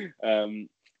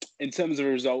in terms of a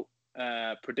result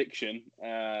prediction,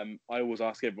 I always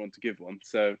ask everyone to give one.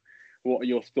 So what are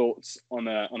your thoughts on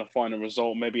a final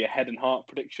result? Maybe a head and heart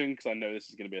prediction, because I know this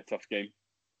is going to be a tough game.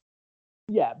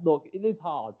 Yeah, look, it is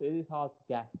hard. It is hard to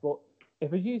guess. But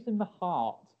if we're using the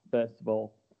heart, first of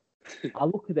all, I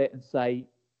look at it and say,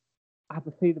 I have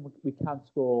a feeling we can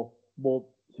score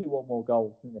 2 or more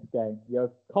goals in this game.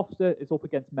 Costa is up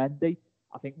against Mendy.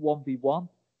 I think 1v1,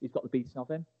 he's got the beating of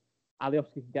him.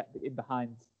 Alioski can get in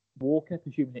behind Walker,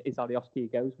 presuming it is Alioski he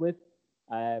goes with.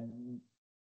 I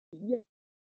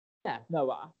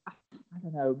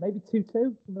don't know, maybe 2-2,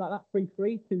 something like that,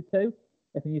 3-3, 2-2,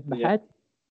 if I'm using my head.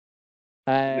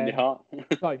 In your heart?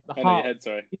 Sorry, my heart. Your head,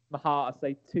 sorry. My heart, I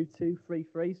say 2-2,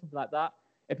 3-3, something like that.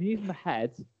 If I'm using my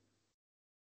head,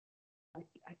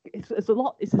 it's a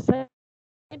lot. It's the same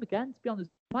again, to be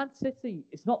honest. Man City,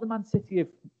 it's not the Man City of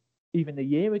even a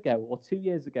year ago or 2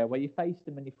 years ago where you faced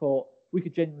them and you thought we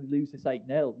could genuinely lose this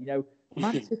 8-0.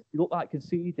 Man City look like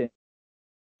conceding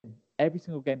every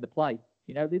single game they play.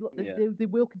 They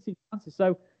will concede chances.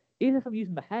 So even if I'm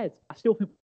using my head, I still think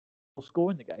we'll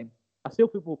score in the game. I still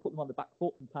think we'll put them on the back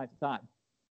foot from time to time.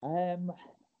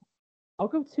 I'll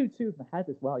go 2-2 with my head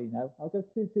as well. I'll go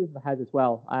 2-2 with my head as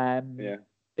well.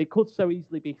 It could so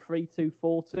easily be 3-2,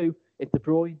 4-2 if De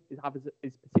Bruyne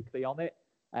is particularly on it.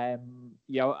 And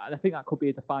I think that could be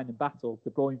a defining battle: De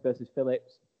Bruyne versus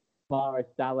Phillips, Mahrez,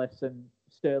 Dallas, and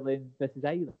Sterling versus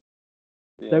Ayler.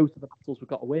 Yeah. Those are the battles we've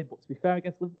got to win. But to be fair,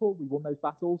 against Liverpool, we won those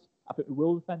battles. I think we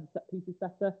will defend the set pieces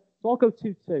better. So I'll go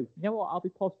 2-2. You know what? I'll be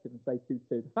positive and say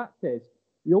 2-2. The fact is,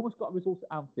 we almost got a result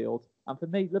at Anfield. And for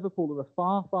me, Liverpool are a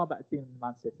far, far better team than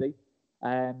Man City.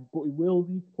 But we will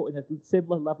need to put in a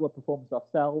similar level of performance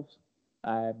ourselves.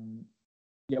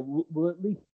 We'll at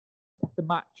least have to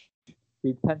match the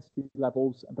intensity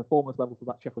levels and performance levels of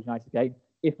that Sheffield United game,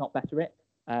 if not better it.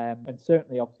 And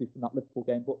certainly, obviously, from that Liverpool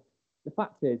game. But the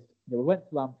fact is, we went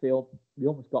to Anfield, we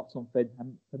almost got something.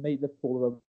 And for me,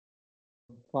 Liverpool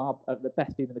are the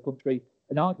best team in the country.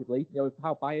 And arguably,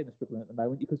 how Bayern are struggling at the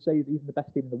moment, you could say even the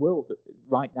best team in the world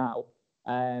right now.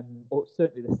 Or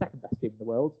certainly the second best team in the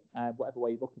world, whatever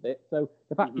way you look at it. So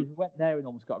the fact is, we went there and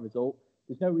almost got a result.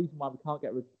 There's no reason why we can't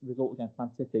get a result against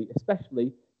Man City,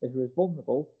 especially as we're as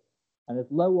vulnerable and as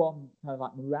low on kind of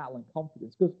like morale and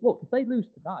confidence. Because look, if they lose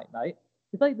tonight, mate,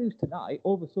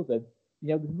 all of a sudden,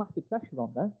 there's massive pressure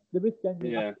on them. There is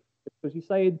genuinely because you're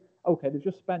saying, okay, they've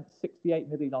just spent 68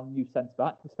 million on a new centre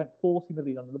back, they've spent 40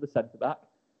 million on another centre back.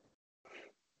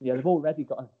 They've already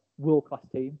got a world-class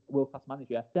team, world-class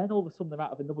manager. Then all of a sudden they're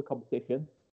out of another competition.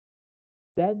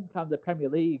 Then kind of the Premier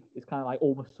League is kind of like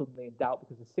almost suddenly in doubt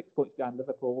because they're 6 points behind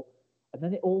Liverpool. And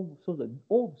then all of a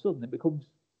sudden it becomes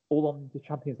all on the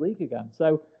Champions League again.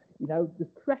 So, there's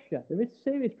pressure. There is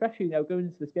serious pressure, going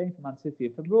into this game for Man City.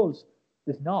 And for us,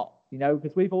 there's not,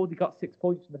 because we've already got 6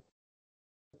 points from the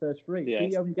first 3. Yes.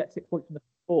 We only get 6 points from the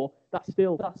 4. That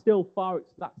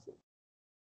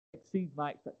exceeds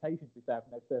my expectations to be fair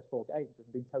from those first 4 games, if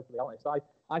I'm being totally honest.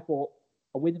 I thought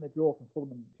a win and a draw from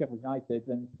Fulham and Sheffield United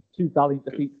and 2 valiant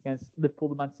defeats against Liverpool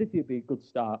and Man City would be a good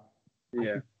start.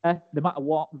 Yeah. No matter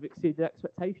what, we've exceeded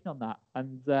expectation on that.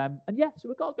 And so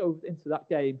we've got to go into that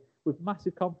game with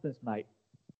massive confidence, mate.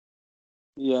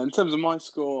 Yeah, in terms of my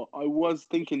score, I was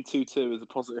thinking 2-2 is a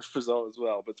positive result as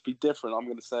well. But to be different, I'm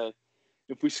going to say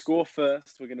if we score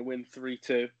first, we're going to win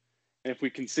 3-2. And if we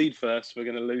concede first, we're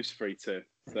going to lose 3-2.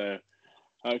 So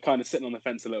I'm kind of sitting on the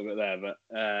fence a little bit there. But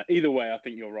either way, I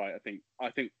think you're right. I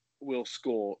think we'll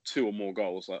score 2 or more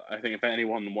goals. I think if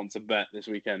anyone wants a bet this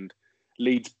weekend,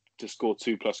 Leeds to score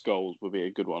 2+ goals would be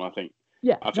a good one. I think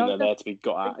they're there to be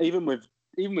got at.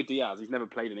 Even with Diaz, he's never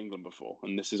played in England before,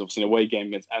 and this is obviously an away game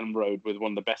against Elm Road with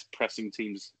one of the best pressing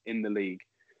teams in the league.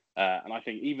 And I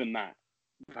think even that,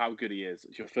 how good he is,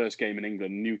 it's your first game in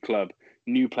England, new club,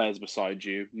 new players beside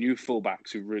you, new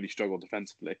fullbacks who really struggle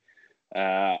defensively.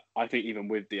 I think even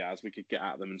with Diaz, we could get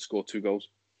at them and score 2 goals.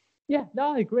 Yeah,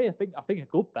 no, I agree. I think a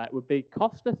good bet would be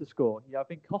Costa to score. I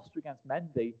think Costa against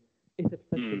Mendy is a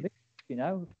potential mix,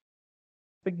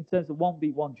 I think in terms of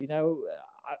 1v1s,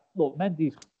 look,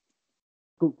 Mendy's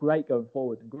great going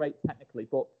forward and great technically,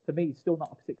 but for me, he's still not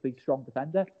a particularly strong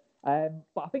defender.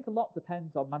 But I think a lot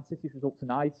depends on Man City's result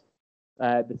tonight,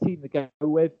 the team they go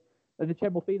with. and the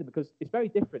general feeling, because it's very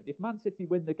different. If Man City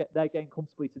win their game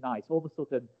comfortably tonight, all of a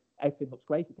sudden everything looks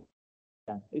great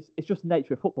again. It's just the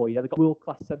nature of football. They've got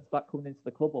world-class centre-back coming into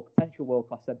the club, or potential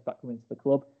world-class centre-back coming into the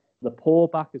club. The poor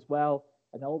back as well,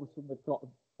 and all of a sudden they've got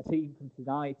a team from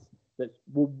tonight that's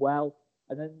won well.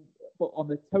 And then, but on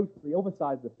the totally other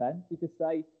side of the fence, you could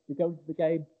say they go into the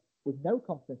game with no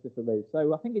confidence if they lose.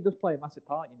 So I think it does play a massive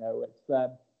part. It's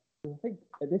I think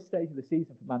at this stage of the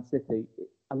season for Man City,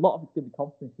 a lot of it's going to be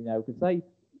confidence. Because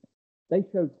they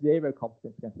showed zero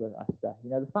confidence against Leicester.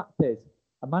 The fact is,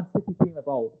 a Man City team of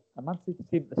old, a Man City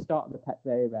team at the start of the Pep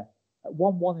era, at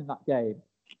 1-1 in that game,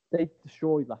 they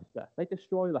destroyed Leicester. They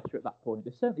destroy Leicester at that point.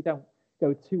 They certainly don't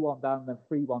go 2-1 down and then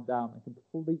 3-1 down and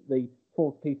completely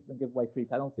fall to pieces and give away 3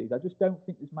 penalties. I just don't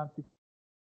think this Man City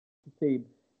team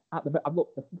at the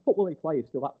look, the football they play is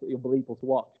still absolutely unbelievable to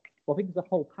watch. But I think as a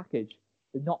whole package,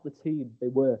 they're not the team they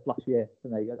were last year for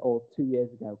me, or 2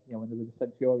 years ago. When there was the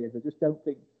Centurions, I just don't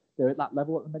think they're at that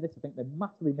level at the minute. I think they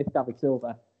massively missed David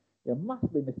Silva.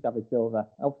 Massively missed David Silva.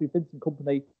 Obviously, Vincent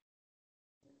Kompany,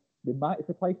 they might have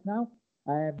replaced now.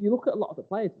 You look at a lot of the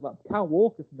players, like Kyle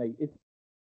Walker for me, is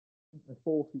the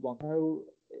 41. So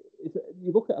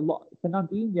you look at a lot.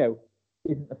 Fernandinho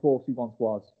isn't the 41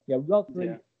 was.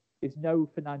 Rodri is no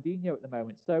Fernandinho at the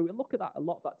moment. So look at that. A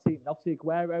lot of that team. And obviously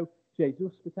Aguero,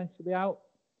 Jesus potentially out.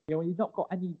 When you've not got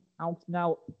any out and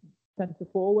out centre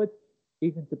forward,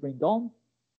 even to bring on,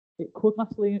 it could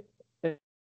massively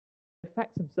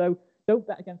affect them. So don't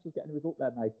bet against us getting a result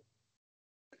there, mate.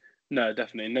 No,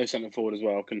 definitely. No centre forward as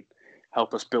well can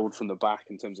help us build from the back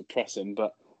in terms of pressing.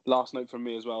 But last note from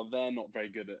me as well, they're not very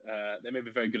good at. They may be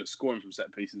very good at scoring from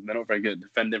set pieces. They're not very good at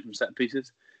defending from set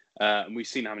pieces. And we've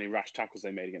seen how many rash tackles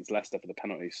they made against Leicester for the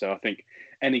penalties. So I think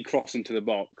any cross into the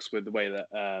box with the way that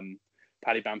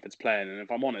Paddy Bamford's playing, and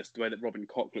if I'm honest, the way that Robin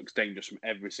Koch looks dangerous from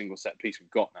every single set piece we've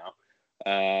got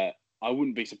now, I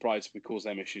wouldn't be surprised if we cause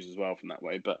them issues as well from that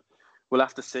way. But we'll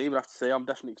have to see. I'm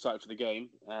definitely excited for the game.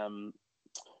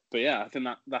 But yeah, I think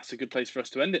that's a good place for us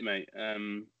to end it, mate.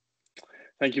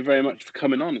 Thank you very much for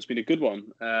coming on. It's been a good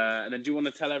one. And then do you want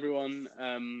to tell everyone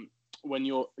when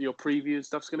your preview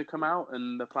stuff's going to come out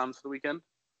and the plans for the weekend?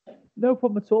 No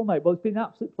problem at all, mate. Well, it's been an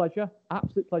absolute pleasure.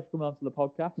 Absolute pleasure coming onto the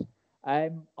podcast.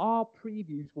 Our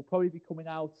previews will probably be coming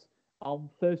out on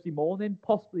Thursday morning,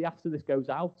 possibly after this goes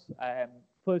out.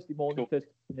 Thursday morning, cool. Thursday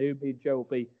afternoon, me and Joe will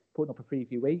be putting up a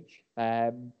preview each.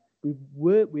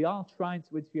 We are trying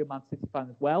to interview a Man City fan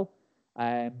as well.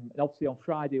 And obviously on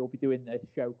Friday, we'll be doing a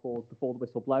show called Before the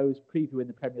Whistle Blows, previewing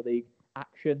the Premier League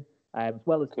action, as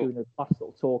well as doing a last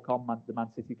little talk on the Man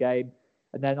City game.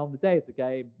 And then on the day of the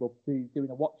game, we'll be doing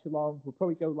a watch-along. We'll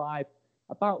probably go live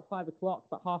about 5 o'clock,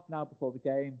 about half an hour before the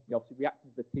game. Obviously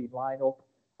reacting to the team lineup.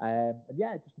 And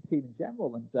yeah, just the team in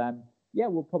general. And yeah,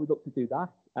 we'll probably look to do that.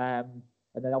 And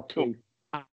then obviously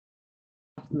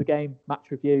after the game, match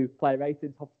review, player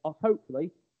ratings.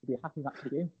 Hopefully, it'll be a happy match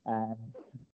review.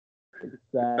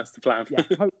 That's the plan. Yeah,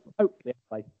 hopefully.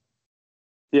 Anyway.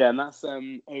 Yeah, and that's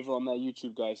over on their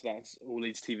YouTube, guys. That's All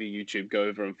Leeds TV YouTube. Go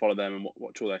over and follow them and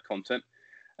watch all their content.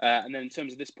 And then in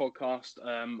terms of this podcast,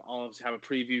 I'll obviously have a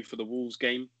preview for the Wolves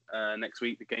game next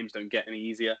week. The games don't get any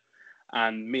easier.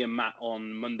 And me and Matt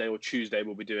on Monday or Tuesday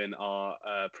will be doing our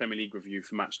Premier League review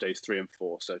for match days 3 and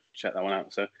 4. So check that one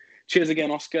out. So cheers again,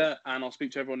 Oscar, and I'll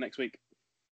speak to everyone next week.